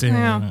 Interesting.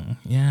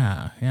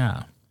 Yeah.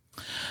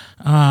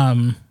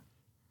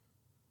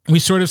 We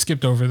sort of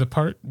skipped over the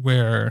part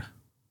where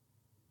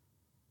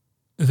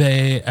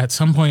they at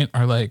some point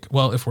are like,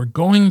 well, if we're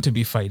going to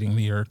be fighting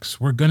the Yeerks,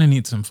 we're going to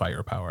need some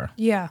firepower.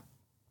 Yeah.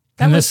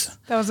 And that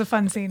was a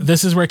fun scene.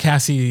 This is where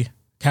Cassie's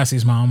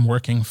mom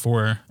working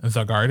for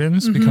the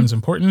Gardens becomes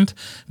important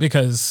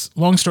because,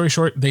 long story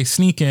short, they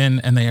sneak in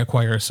and they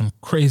acquire some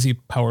crazy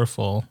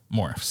powerful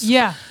morphs.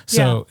 Yeah.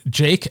 So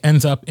Jake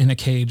ends up in a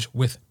cage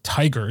with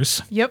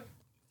tigers. Yep.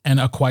 And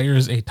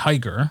acquires a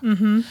tiger.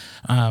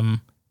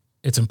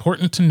 It's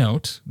important to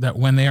note that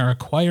when they are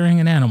acquiring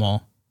an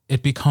animal,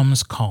 it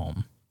becomes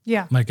calm.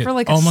 Yeah. Like it for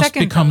like a almost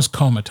second becomes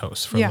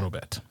comatose for a Yeah. little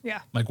bit.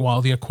 Yeah. Like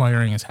while the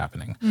acquiring is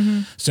happening.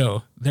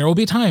 So there will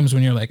be times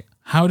when you're like,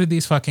 how did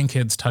these fucking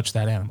kids touch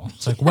that animal?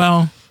 It's like,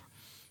 well,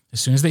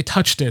 as soon as they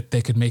touched it,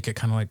 they could make it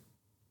kind of like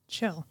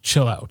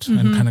chill out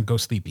and kind of go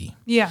sleepy.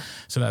 Yeah.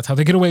 So that's how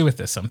they get away with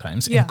this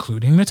sometimes, Yeah.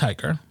 including the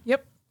tiger.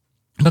 Yep.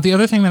 But the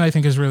other thing that I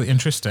think is really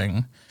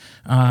interesting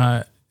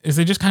is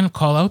they just kind of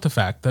call out the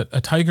fact that a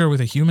tiger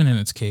with a human in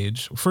its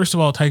cage, first of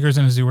all, tigers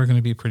in a zoo are going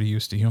to be pretty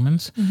used to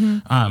humans.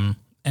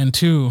 And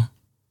 2,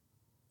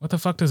 what the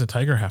fuck does a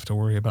tiger have to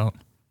worry about?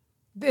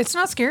 It's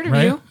not scared of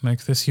Right? you.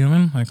 Like this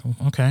human, like,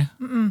 okay.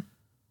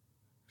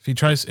 If he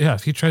tries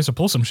to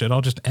pull some shit,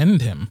 I'll just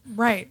end him.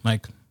 Right.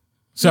 Like,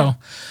 so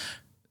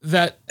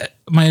that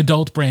my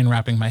adult brain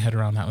wrapping my head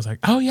around that was like,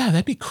 oh yeah,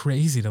 that'd be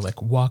crazy to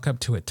like walk up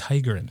to a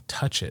tiger and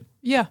touch it.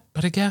 Yeah.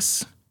 But I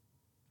guess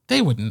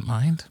they wouldn't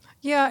mind.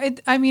 Yeah.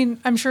 I mean,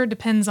 I'm sure it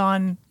depends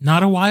on.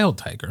 Not a wild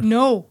tiger.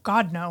 No,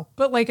 God, no.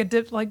 But like a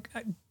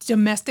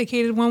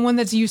domesticated one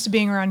that's used to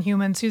being around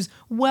humans, who's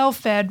well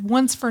fed,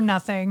 wants for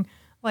nothing,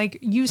 like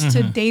used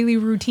to daily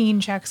routine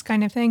checks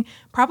kind of thing,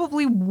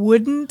 probably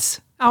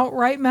wouldn't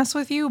outright mess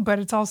with you. But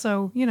it's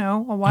also,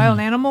 a wild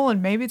animal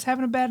and maybe it's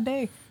having a bad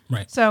day.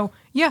 Right. So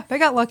yeah, they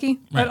got lucky.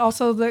 Right. But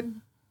also the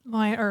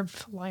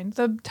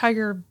the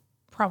tiger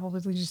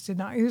probably just did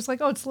not. He was like,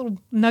 oh, it's little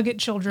nugget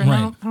children.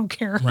 Right. I don't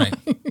care. Right.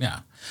 Yeah.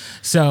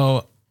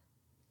 So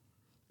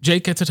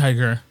Jake gets a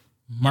tiger.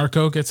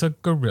 Marco gets a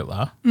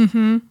gorilla.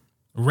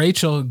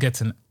 Rachel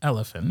gets an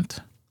elephant.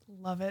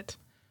 Love it.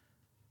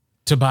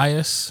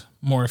 Tobias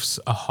morphs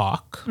a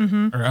hawk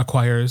or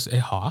acquires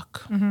a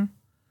hawk.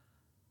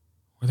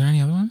 Were there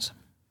any other ones?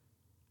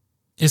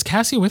 Is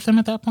Cassie with them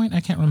at that point? I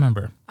can't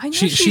remember. I know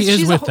she is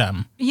she's with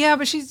them. Yeah,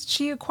 but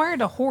she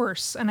acquired a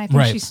horse, and I think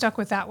Right. she stuck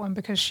with that one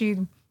because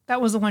that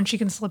was the one she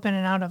can slip in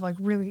and out of like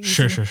really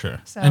easy.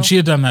 Sure. So, And she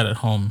had done that at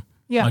home.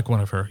 Yeah. Like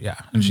one of her,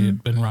 and she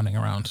had been running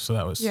around. So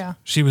that was, Yeah.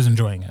 she was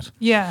enjoying it.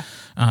 yeah,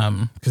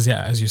 Because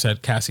as you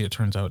said, Cassie, it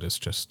turns out, is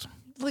just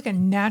like a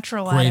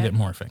natural great at at it.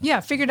 morphing. Yeah,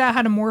 figured out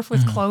how to morph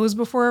with clothes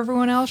before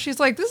everyone else. She's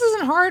like, this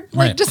isn't hard.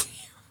 Like Right. just.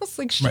 I was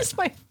like, she's Right.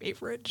 my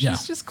favorite. She's Yeah.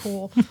 just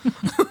cool.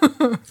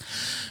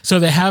 So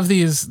they have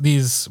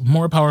these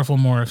more powerful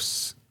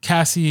morphs.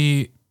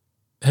 Cassie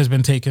has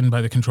been taken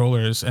by the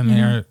controllers, and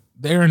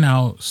they are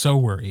now so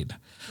worried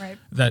Right.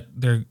 that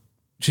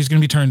she's going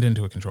to be turned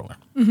into a controller.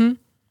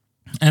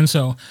 And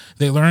so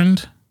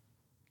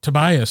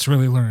Tobias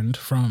really learned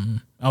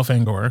from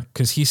Elfangor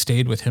because he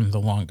stayed with him the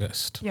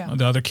longest. Yeah.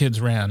 The other kids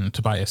ran.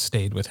 Tobias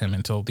stayed with him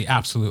until the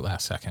absolute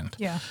last second.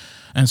 Yeah.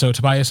 And so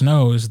Tobias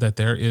knows that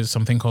there is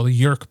something called a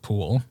Yeerk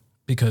pool,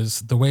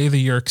 because the way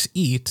the Yeerks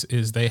eat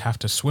is they have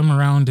to swim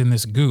around in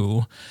this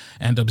goo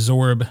and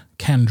absorb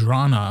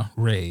Candrana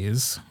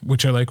rays,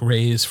 which are like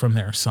rays from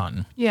their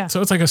sun. Yeah.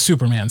 So it's like a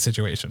Superman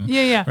situation.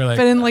 Yeah. Where, like,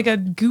 but in like a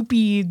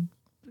goopy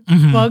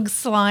bug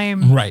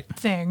slime Right.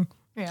 thing.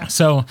 Yeah.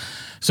 So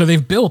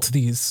they've built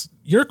these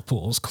Yeerk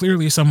pools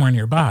clearly somewhere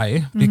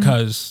nearby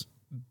because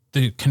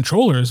the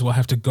controllers will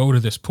have to go to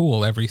this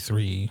pool every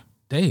 3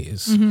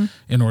 days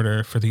in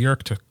order for the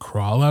Yerk to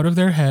crawl out of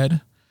their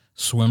head,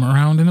 swim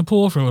around in the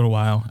pool for a little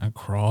while, and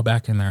crawl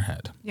back in their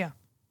head. Yeah.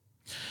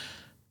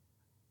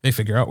 They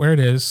figure out where it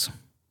is.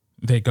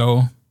 They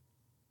go.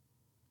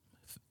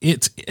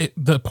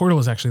 The portal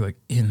is actually like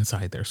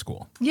inside their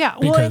school. Yeah.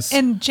 Well,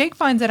 and Jake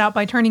finds it out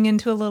by turning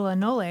into a little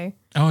Anole.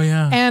 Oh,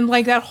 yeah. And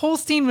like that whole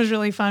scene was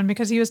really fun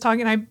because he was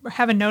talking. I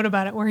have a note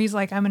about it where he's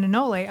like, I'm an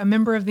Anole, a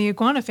member of the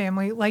iguana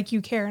family, like you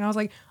care. And I was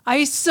like,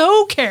 I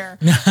so care.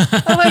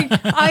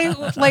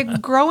 I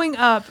growing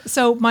up.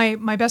 So my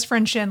best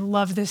friend Shin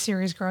loved this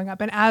series growing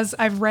up. And as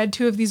I've read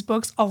 2 of these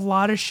books, a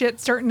lot of shit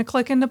starting to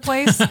click into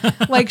place.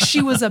 Like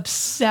she was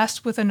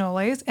obsessed with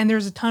Anoles, and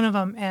there's a ton of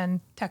them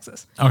in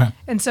Texas. Okay.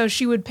 And so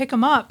she would pick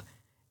them up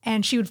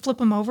and she would flip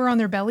them over on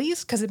their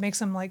bellies because it makes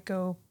them like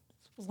go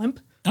limp.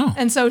 Oh.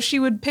 And so she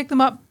would pick them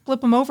up,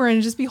 flip them over,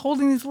 and just be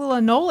holding these little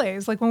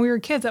Anoles. Like when we were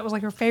kids, that was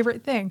like her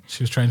favorite thing.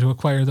 She was trying to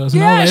acquire those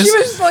Yeah, Anoles. she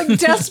was like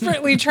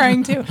desperately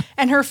trying to.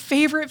 And her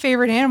favorite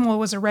animal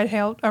was a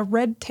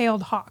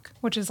red-tailed hawk,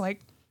 which is like,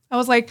 I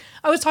was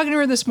talking to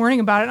her this morning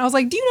about it, and I was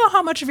like, do you know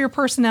how much of your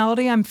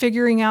personality I'm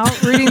figuring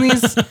out reading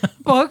these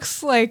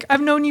books? Like,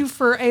 I've known you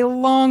for a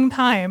long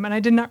time, and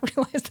I did not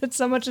realize that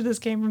so much of this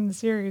came from the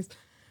series.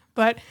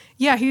 But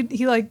yeah,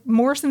 he like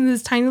morphs into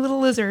this tiny little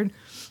lizard,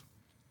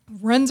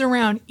 runs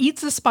around,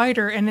 eats a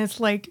spider, and it's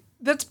like,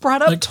 that's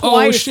brought up like,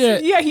 twice. Oh,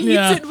 shit. Yeah, he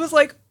eats it and was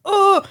like,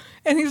 oh,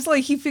 and he was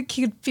like, he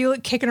could feel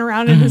it kicking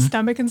around in his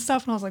stomach and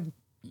stuff, and I was like,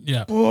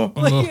 yeah.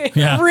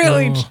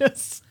 Really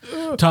just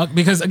talk,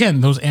 because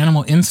again, those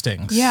animal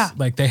instincts, Yeah.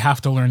 like they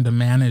have to learn to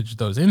manage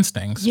those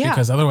instincts Yeah.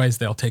 because otherwise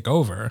they'll take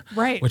over.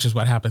 Right. Which is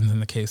what happens in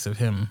the case of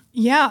him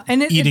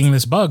and eating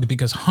this bug,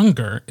 because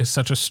hunger is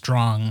such a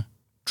strong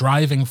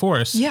driving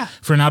force Yeah.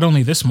 for not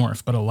only this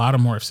morph, but a lot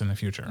of morphs in the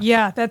future.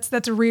 Yeah, that's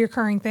a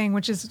reoccurring thing,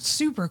 which is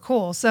super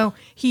cool. So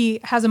he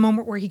has a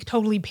moment where he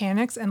totally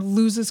panics and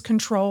loses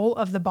control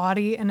of the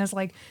body and is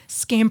like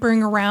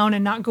scampering around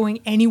and not going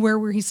anywhere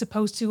where he's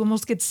supposed to,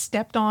 almost gets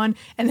stepped on,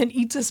 and then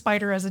eats a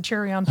spider as a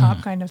cherry on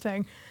top kind of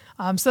thing.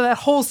 So that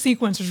whole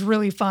sequence was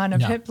really fun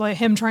of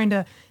him trying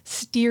to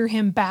steer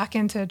him back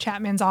into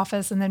Chapman's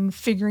office and then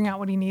figuring out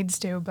what he needs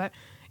to. But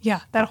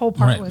yeah, that whole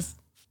part was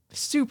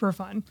super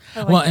fun.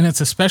 And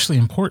it's especially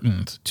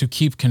important to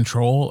keep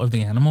control of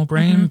the animal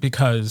brain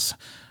because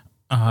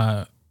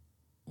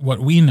what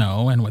we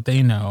know and what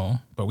they know,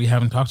 but we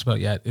haven't talked about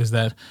yet, is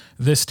that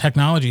this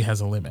technology has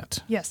a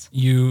limit. Yes.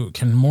 You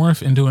can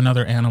morph into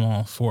another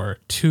animal for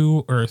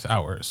 2 Earth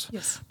hours.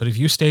 Yes. But if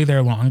you stay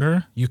there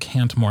longer, you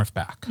can't morph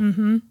back.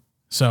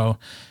 So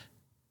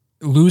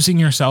losing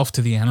yourself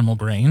to the animal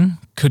brain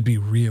could be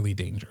really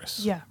dangerous.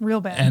 Yeah, real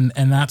bad.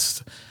 And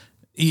that's...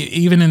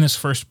 even in this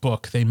first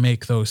book, they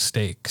make those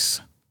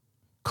stakes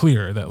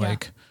clear that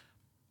like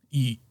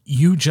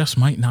you just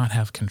might not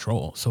have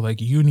control. So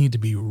like you need to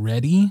be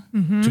ready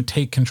to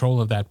take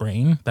control of that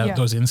brain,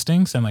 those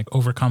instincts, and like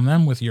overcome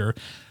them with your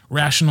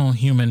rational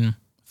human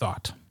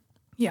thought.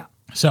 Yeah.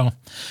 So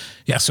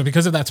so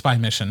because of that spy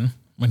mission,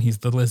 when he's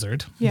the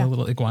lizard, the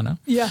little iguana,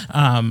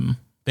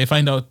 they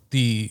find out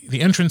the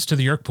entrance to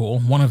the Yerk pool,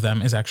 one of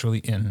them is actually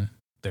in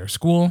their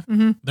school.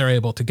 They're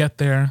able to get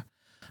there.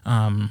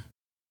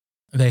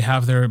 They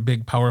have their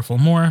big, powerful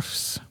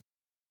morphs.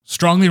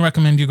 Strongly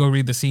recommend you go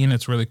read the scene.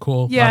 It's really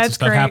cool. Yeah, Lots of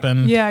stuff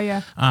happen.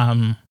 Yeah.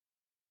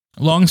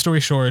 Long story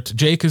short,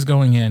 Jake is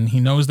going in.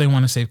 He knows they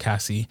want to save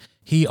Cassie.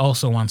 He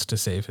also wants to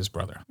save his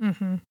brother.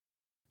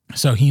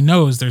 So he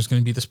knows there's going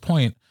to be this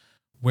point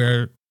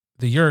where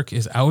the Yerk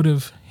is out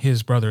of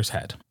his brother's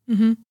head.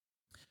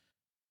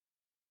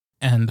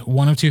 And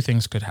one of 2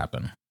 things could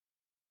happen.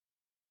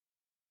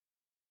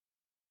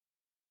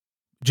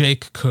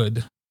 Jake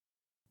could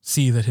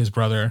see that his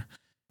brother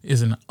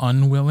is an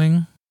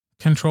unwilling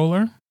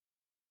controller,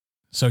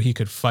 so he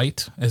could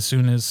fight as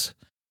soon as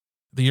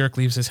the Yerk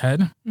leaves his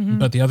head.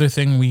 But the other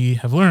thing we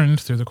have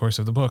learned through the course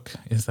of the book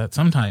is that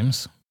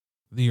sometimes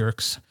the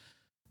Yerks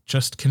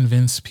just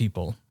convince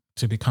people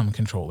to become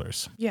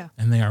controllers. Yeah.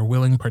 And they are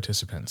willing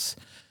participants.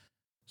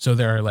 So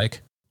there are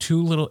like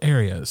 2 little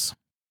areas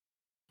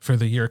for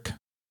the Yerk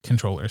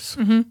controllers.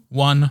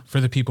 One for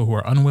the people who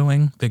are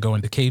unwilling, they go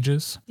into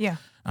cages. Yeah.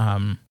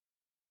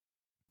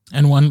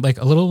 And one, like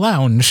a little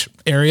lounge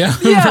area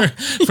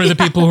for the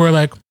people who are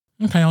like,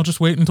 okay, I'll just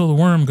wait until the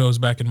worm goes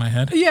back in my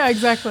head. Yeah,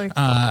 exactly.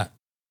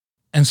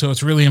 And so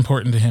it's really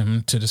important to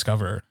him to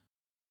discover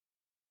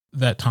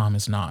that Tom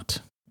is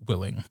not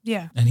willing.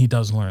 Yeah. And he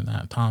does learn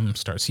that. Tom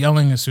starts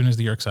yelling as soon as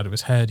the Yerk's out of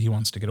his head. He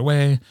wants to get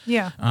away.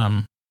 Yeah.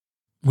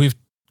 We've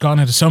gone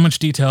into so much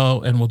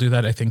detail, and we'll do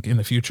that, I think, in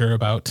the future,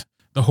 about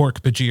the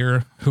Hork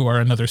Bajir, who are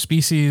another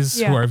species,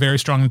 who are very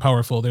strong and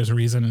powerful. There's a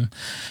reason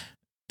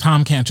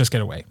Tom can't just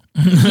get away.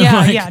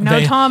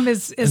 No, Tom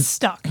is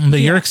stuck.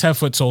 The Yerks have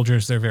foot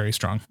soldiers. They're very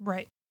strong.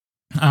 Right.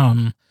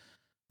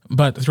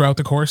 But throughout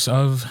the course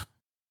of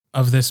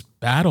this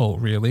battle,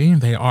 really,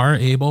 they are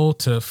able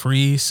to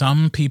free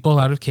some people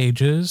out of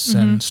cages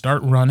and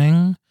start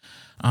running.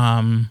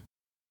 And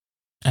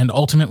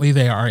ultimately,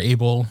 they are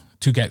able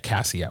to get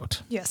Cassie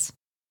out. Yes.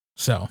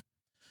 So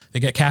they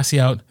get Cassie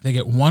out. They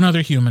get one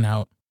other human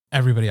out.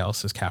 Everybody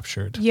else is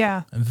captured.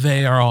 Yeah.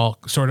 They are all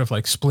sort of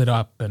like split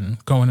up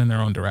and going in their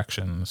own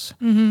directions.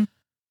 Mm-hmm.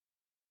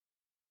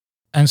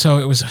 And so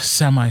it was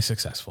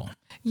semi-successful.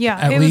 Yeah.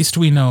 At least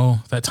we know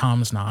that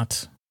Tom's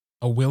not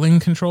a willing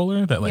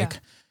controller, that like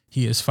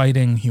he is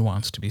fighting. He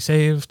wants to be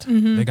saved.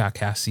 Mm-hmm. They got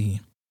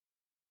Cassie.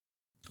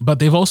 But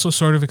they've also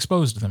sort of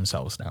exposed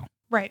themselves now.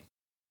 Right.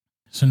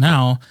 So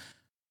now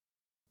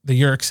the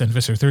Yeerks and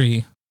Visser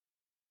 3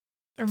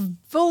 are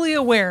fully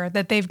aware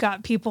that they've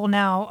got people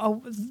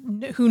now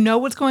who know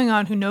what's going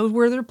on, who know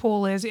where their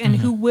pool is, and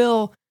who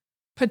will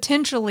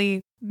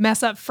potentially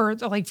mess up for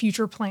like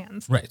future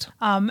plans. Right.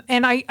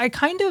 And I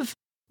kind of,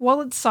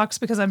 while it sucks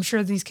because I'm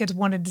sure these kids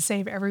wanted to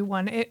save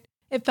everyone, it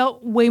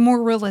felt way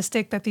more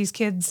realistic that these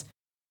kids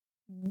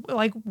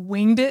like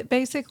winged it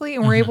basically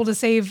and were able to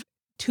save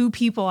 2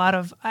 people out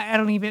of, I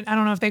don't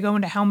know if they go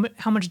into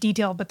how much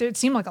detail, but it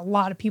seemed like a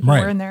lot of people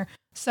were in there.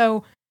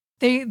 So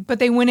they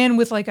went in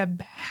with like a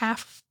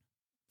half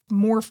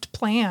morphed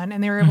plan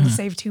and they were able to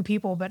save 2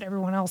 people, but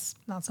everyone else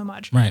not so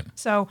much. Right.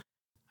 So,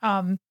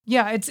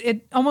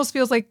 it almost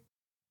feels like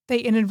they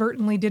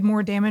inadvertently did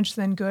more damage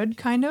than good,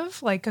 kind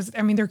of like, cause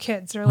I mean, they're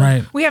kids. They're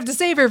like, we have to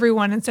save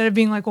everyone instead of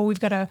being like, well, we've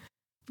got to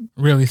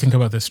really think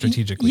about this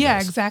strategically. Yeah,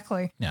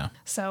 exactly. Yeah.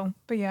 So,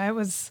 but yeah, it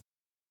was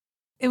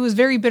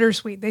very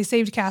bittersweet. They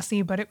saved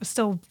Cassie, but it was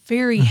still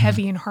very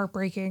heavy and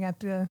heartbreaking at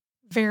the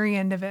very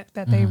end of it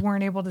that they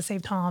weren't able to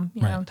save Tom.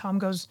 You know, Tom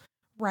goes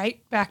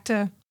right back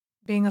to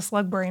being a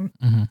slug brain.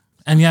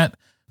 And yet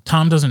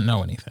Tom doesn't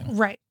know anything.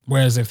 Right.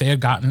 Whereas if they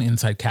had gotten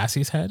inside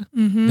Cassie's head,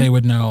 they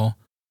would know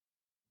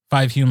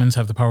 5 humans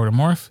have the power to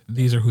morph.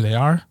 These are who they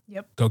are.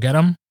 Yep. Go get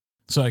them.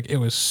 So like it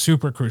was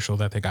super crucial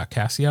that they got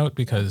Cassie out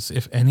because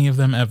if any of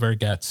them ever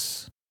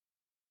gets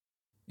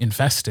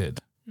infested,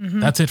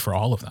 that's it for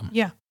all of them.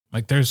 Yeah.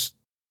 Like there's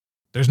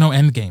no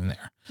end game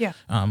there. Yeah.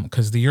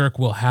 Because the Yeerk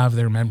will have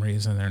their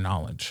memories and their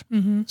knowledge.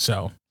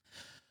 So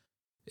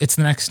it's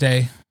the next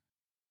day.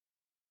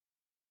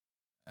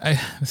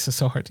 This is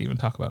so hard to even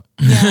talk about.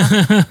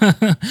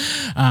 Yeah.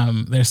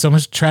 There's so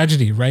much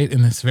tragedy right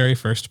in this very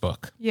first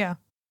book. Yeah.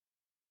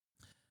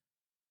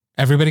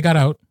 Everybody got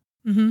out.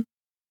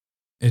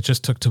 It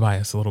just took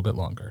Tobias a little bit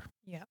longer.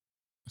 Yeah.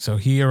 So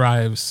he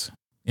arrives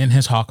in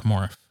his hawk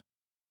morph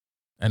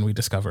and we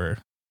discover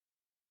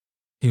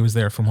he was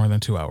there for more than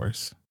 2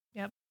 hours.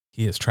 Yep.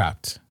 He is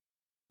trapped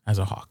as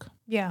a hawk.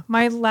 Yeah.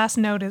 My last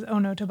note is, oh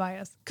no,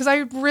 Tobias. Because I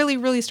really,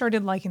 really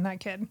started liking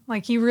that kid.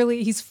 Like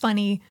he's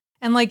funny.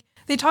 And like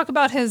they talk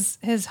about his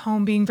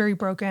home being very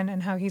broken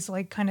and how he's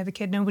like kind of the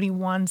kid nobody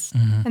wants.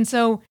 And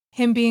so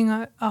him being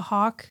a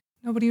hawk,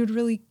 nobody would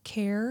really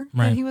care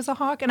that he was a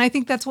hawk. And I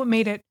think that's what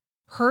made it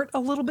hurt a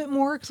little bit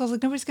more because I was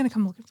like, nobody's going to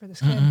come looking for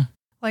this kid.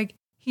 Like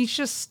he's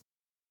just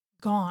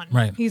gone.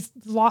 Right. He's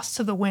lost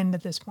to the wind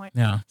at this point.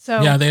 Yeah.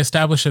 So yeah, they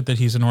establish it that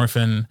he's an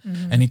orphan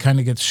and he kind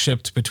of gets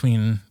shipped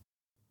between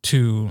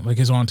 2, like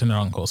his aunt and their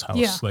uncle's house.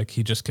 Yeah. Like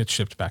he just gets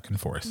shipped back and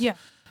forth. Yeah.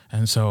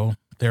 And so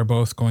they're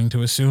both going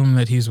to assume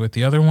that he's with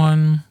the other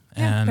one.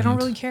 Yeah, and they don't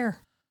really care.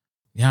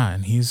 Yeah,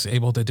 and he's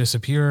able to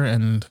disappear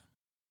and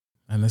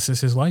this is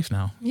his life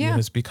now. Yeah. He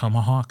has become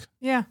a hawk.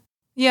 Yeah.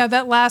 Yeah,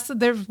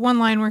 there's one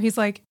line where he's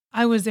like,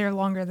 I was there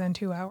longer than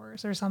 2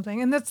 hours or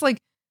something. And that's like,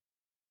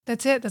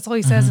 that's it. That's all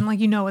he says. And like,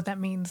 you know what that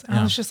means. And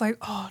I was just like,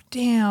 oh,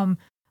 damn.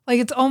 Like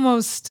it's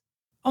almost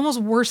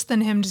worse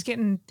than him just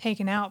getting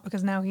taken out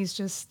because now he's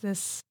just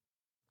this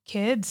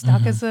kid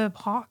stuck as a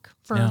hawk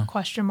for a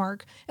question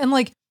mark. And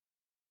like,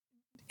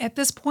 at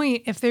this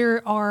point, if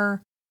they're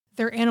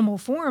animal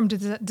form,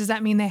 does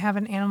that mean they have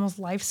an animal's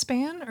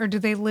lifespan or do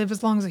they live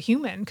as long as a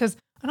human? Because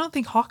I don't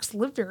think hawks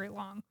live very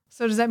long.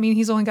 So does that mean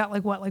he's only got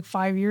like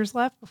 5 years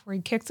left before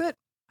he kicks it?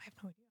 I have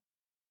no idea.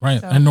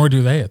 Right. So, and nor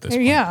do they at this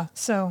point. Yeah.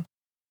 So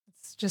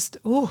it's just,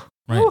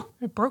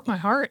 it broke my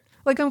heart.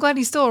 Like, I'm glad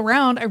he's still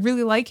around. I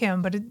really like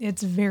him, but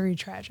it's very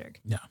tragic.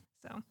 Yeah.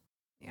 So,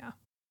 yeah.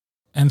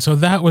 And so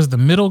that was the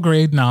middle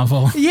grade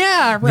novel.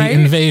 Yeah, right.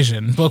 The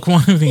Invasion, book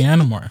 1 of the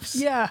Animorphs.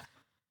 Yeah.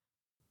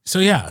 So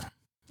yeah.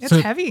 It's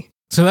heavy.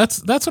 So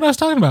that's what I was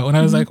talking about when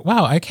I was like,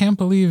 wow, I can't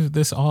believe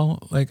this all,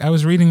 like I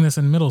was reading this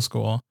in middle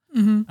school.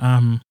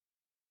 And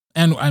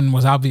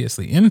was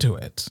obviously into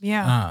it.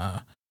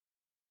 Yeah.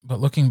 But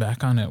looking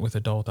back on it with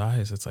adult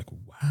eyes, it's like,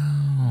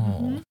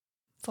 wow.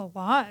 It's a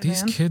lot,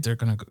 These man. kids are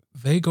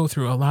they go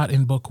through a lot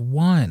in book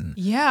 1.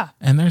 Yeah.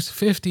 And there's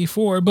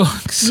 54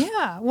 books.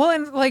 Yeah. Well,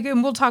 and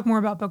we'll talk more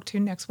about book 2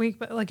 next week,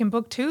 but like in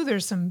book 2,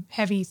 there's some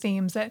heavy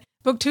themes that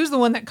book 2 is the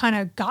one that kind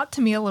of got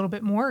to me a little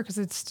bit more because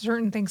it's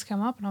certain things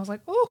come up and I was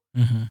like, oh,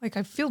 like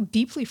I feel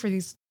deeply for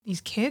these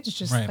kids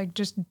just like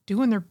just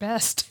doing their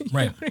best. You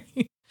know what I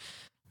mean?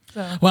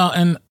 So. Well,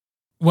 and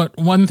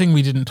one thing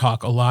we didn't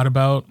talk a lot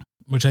about,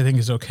 which I think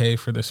is okay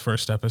for this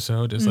first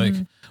episode, is like,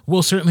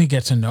 we'll certainly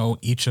get to know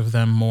each of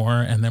them more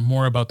and then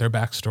more about their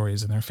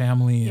backstories and their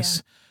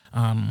families.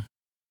 Yeah.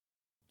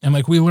 And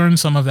like we learned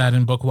some of that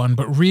in book 1,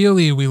 but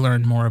really we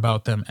learned more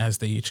about them as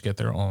they each get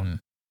their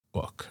own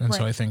book. And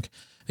so I think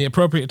the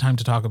appropriate time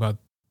to talk about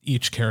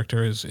each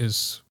character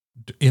is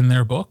in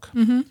their book.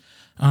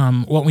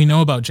 What we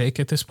know about Jake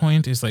at this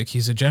point is like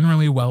he's a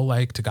generally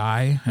well-liked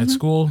guy at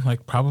school,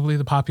 like probably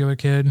the popular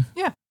kid.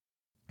 Yeah.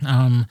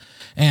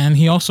 And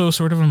he also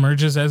sort of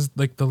emerges as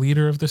like the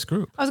leader of this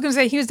group. I was going to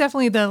say he was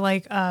definitely the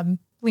like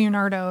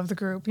Leonardo of the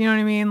group. You know what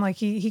I mean? Like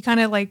he kind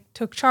of like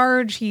took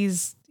charge.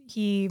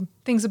 He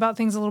thinks about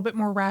things a little bit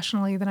more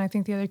rationally than I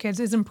think the other kids.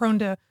 Isn't prone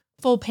to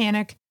full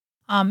panic,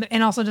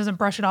 and also doesn't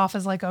brush it off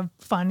as like a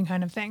fun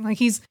kind of thing. Like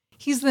he's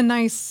the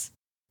nice,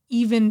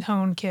 even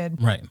tone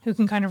kid, right? Who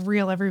can kind of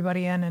reel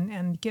everybody in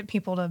and get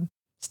people to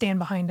stand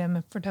behind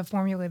him to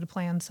formulate a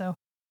plan. So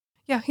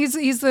yeah, he's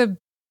the,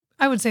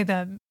 I would say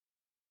the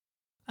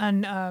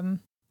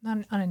not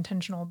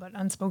unintentional but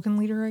unspoken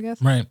leader, I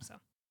guess. Right. So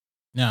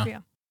yeah.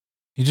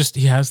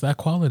 He has that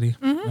quality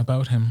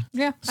about him.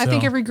 Yeah. So. I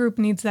think every group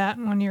needs that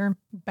when you're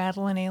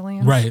battling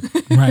aliens.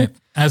 Right.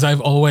 As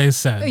I've always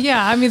said.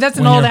 Yeah. I mean, that's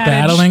an when old you're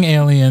adage. Battling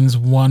aliens,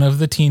 one of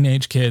the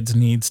teenage kids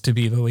needs to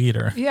be the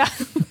leader. Yeah.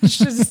 It's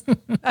just,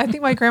 I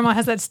think my grandma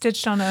has that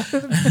stitched on a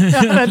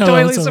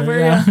doily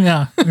somewhere.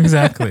 Yeah,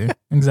 exactly.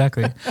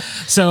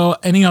 So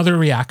any other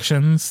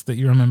reactions that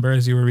you remember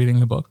as you were reading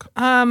the book?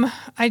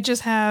 I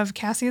just have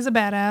Cassie as a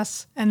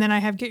badass, and then I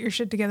have get your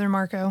shit together,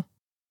 Marco.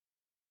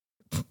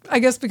 I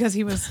guess because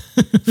he was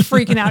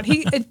freaking out.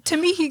 To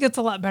me, he gets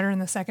a lot better in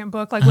the second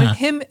book. Like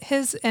when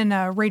his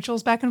and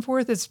Rachel's back and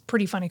forth is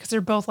pretty funny because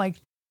they're both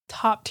like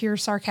top tier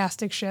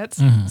sarcastic shits.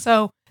 Mm-hmm.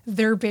 So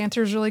their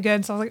banter is really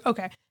good. So I was like,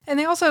 okay. And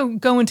they also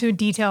go into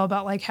detail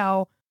about like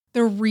how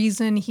the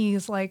reason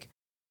he's like,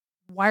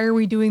 why are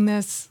we doing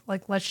this?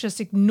 Like, let's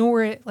just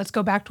ignore it. Let's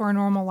go back to our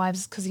normal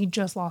lives because he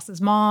just lost his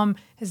mom.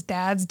 His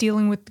dad's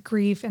dealing with the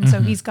grief. And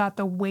so he's got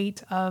the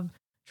weight of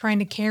trying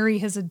to carry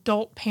his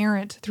adult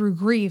parent through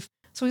grief.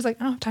 So he's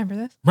like, I don't have time for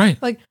this. Right.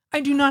 Like,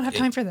 I do not have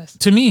time for this.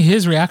 To me,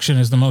 his reaction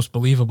is the most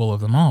believable of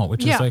them all,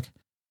 which is like,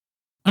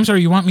 I'm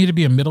sorry, you want me to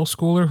be a middle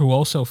schooler who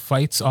also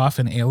fights off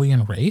an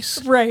alien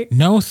race? Right.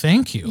 No,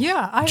 thank you.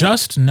 Yeah.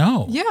 Just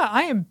no. Yeah,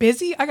 I am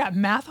busy. I got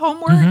math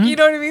homework. Mm-hmm. You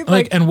know what I mean?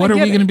 Like and what are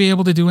we going to be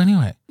able to do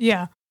anyway?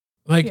 Yeah.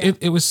 Like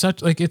it was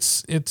such like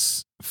it's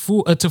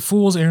a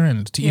fool's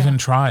errand to even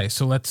try.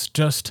 So let's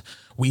just,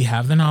 we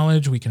have the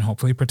knowledge. We can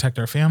hopefully protect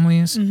our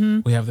families.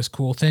 Mm-hmm. We have this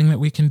cool thing that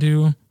we can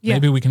do. Yeah.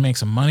 Maybe we can make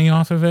some money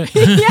off of it.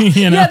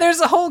 Yeah, there's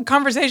a whole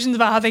conversations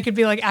about how they could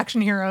be like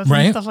action heroes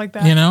and stuff like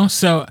that. You know,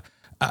 so,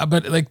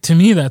 but like to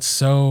me,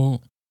 it's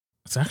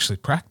actually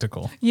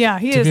practical. Yeah,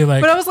 he is.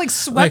 Like, but I was like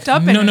swept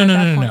up in it.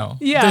 No.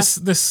 Yeah.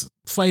 This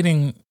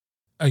fighting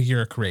a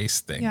Yerk race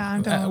thing.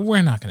 Yeah,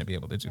 we're not going to be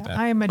able to do that.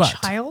 I am a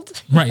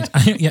child. Right.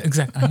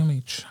 Exactly. I am a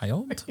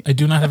child. I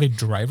do not have a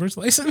driver's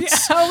license.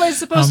 Yeah, how am I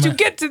supposed to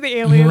get to the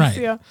aliens?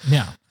 Right.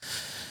 Yeah.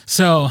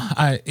 So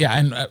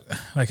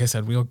like I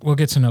said, we'll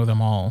get to know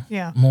them all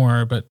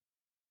more, but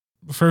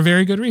for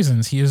very good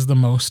reasons. He is the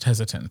most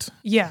hesitant.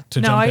 Yeah. To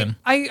jump in.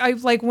 I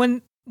like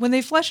when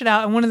they flesh it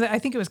out, and I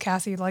think it was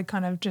Cassie, like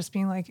kind of just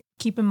being like,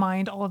 keep in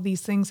mind all of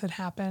these things had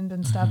happened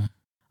and stuff.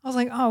 I was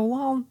like, oh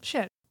well,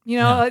 shit. You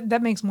know,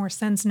 that makes more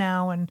sense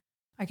now, and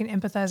I can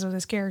empathize with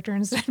this character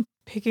instead of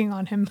picking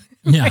on him.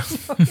 Yeah.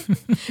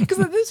 Because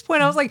at this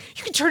point, I was like,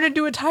 you can turn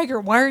into a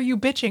tiger. Why are you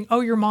bitching? Oh,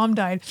 your mom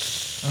died.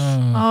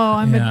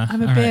 I'm a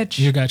bitch. Right.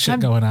 You got shit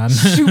going on.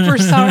 Super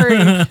sorry.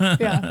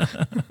 Yeah.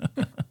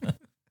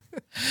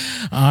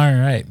 All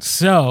right.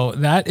 So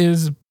that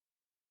is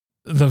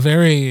the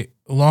very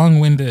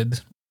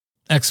long-winded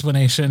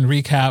explanation,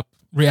 recap,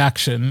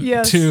 reaction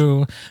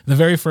to the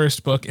very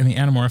first book in the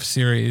Animorphs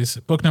series,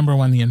 book number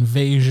 1, The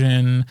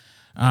Invasion.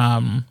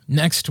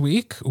 Next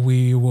week,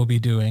 we will be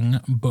doing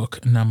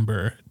book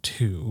number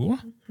 2,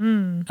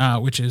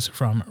 which is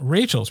from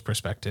Rachel's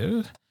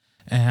perspective,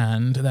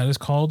 and that is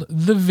called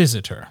The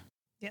Visitor.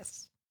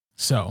 Yes.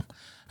 So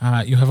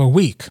you have a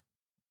week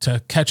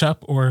to catch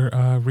up or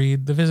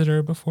read The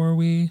Visitor before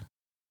we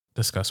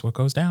discuss what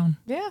goes down.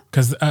 Yeah.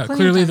 Because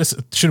clearly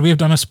should we have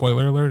done a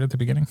spoiler alert at the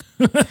beginning?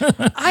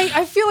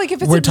 I feel like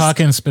if it's we're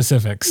talking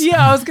specifics.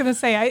 Yeah, I was going to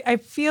say, I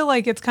feel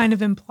like it's kind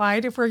of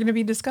implied if we're going to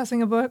be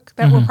discussing a book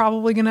that we're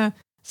probably going to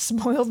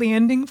spoil the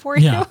ending for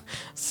you. Yeah.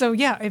 So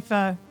yeah, if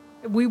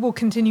we will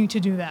continue to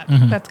do that.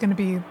 That's going to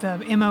be the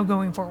MO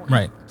going forward.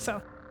 Right.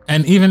 So.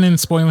 And even in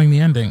spoiling the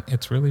ending,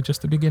 it's really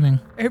just the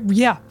beginning.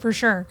 Yeah, for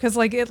sure. Because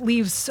like it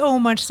leaves so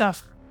much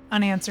stuff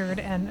unanswered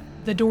and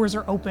the doors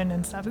are open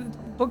and stuff.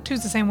 Book 2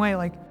 is the same way.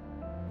 Like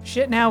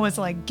shit now is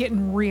like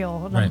getting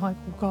real. And I'm like,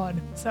 oh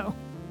God. So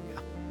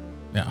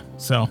yeah.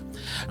 So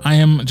I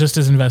am just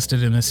as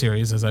invested in this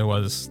series as I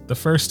was the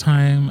first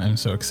time. I'm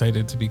so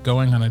excited to be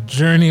going on a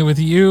journey with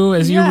you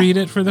as you read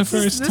it for the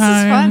first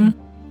time.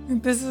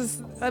 This is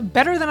fun. This is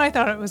better than I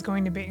thought it was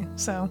going to be.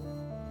 So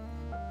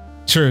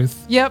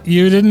truth. Yep.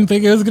 You didn't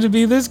think it was going to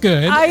be this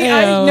good. I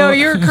no,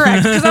 you're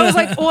correct. Because I was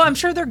like, well, I'm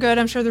sure they're good.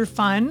 I'm sure they're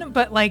fun.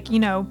 But like, you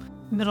know,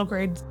 middle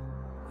grade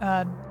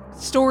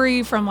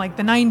story from like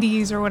the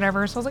 90s or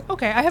whatever. So I was like,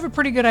 okay, I have a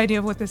pretty good idea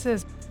of what this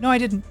is. No, I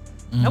didn't.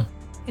 Nope.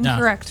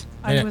 Incorrect.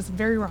 I was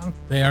very wrong.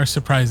 They are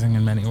surprising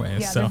in many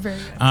ways. Yeah, so they're very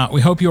good.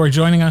 We hope you are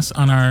joining us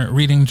on our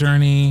reading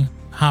journey.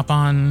 Hop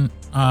on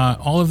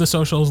all of the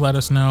socials. Let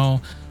us know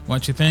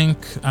what you think.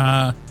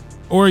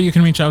 Or you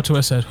can reach out to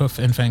us at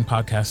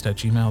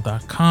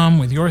hoofandfangpodcast@gmail.com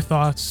with your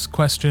thoughts,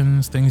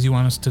 questions, things you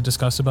want us to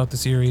discuss about the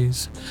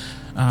series.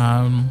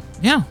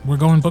 We're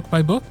going book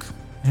by book,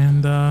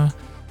 and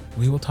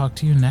we will talk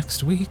to you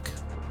next week.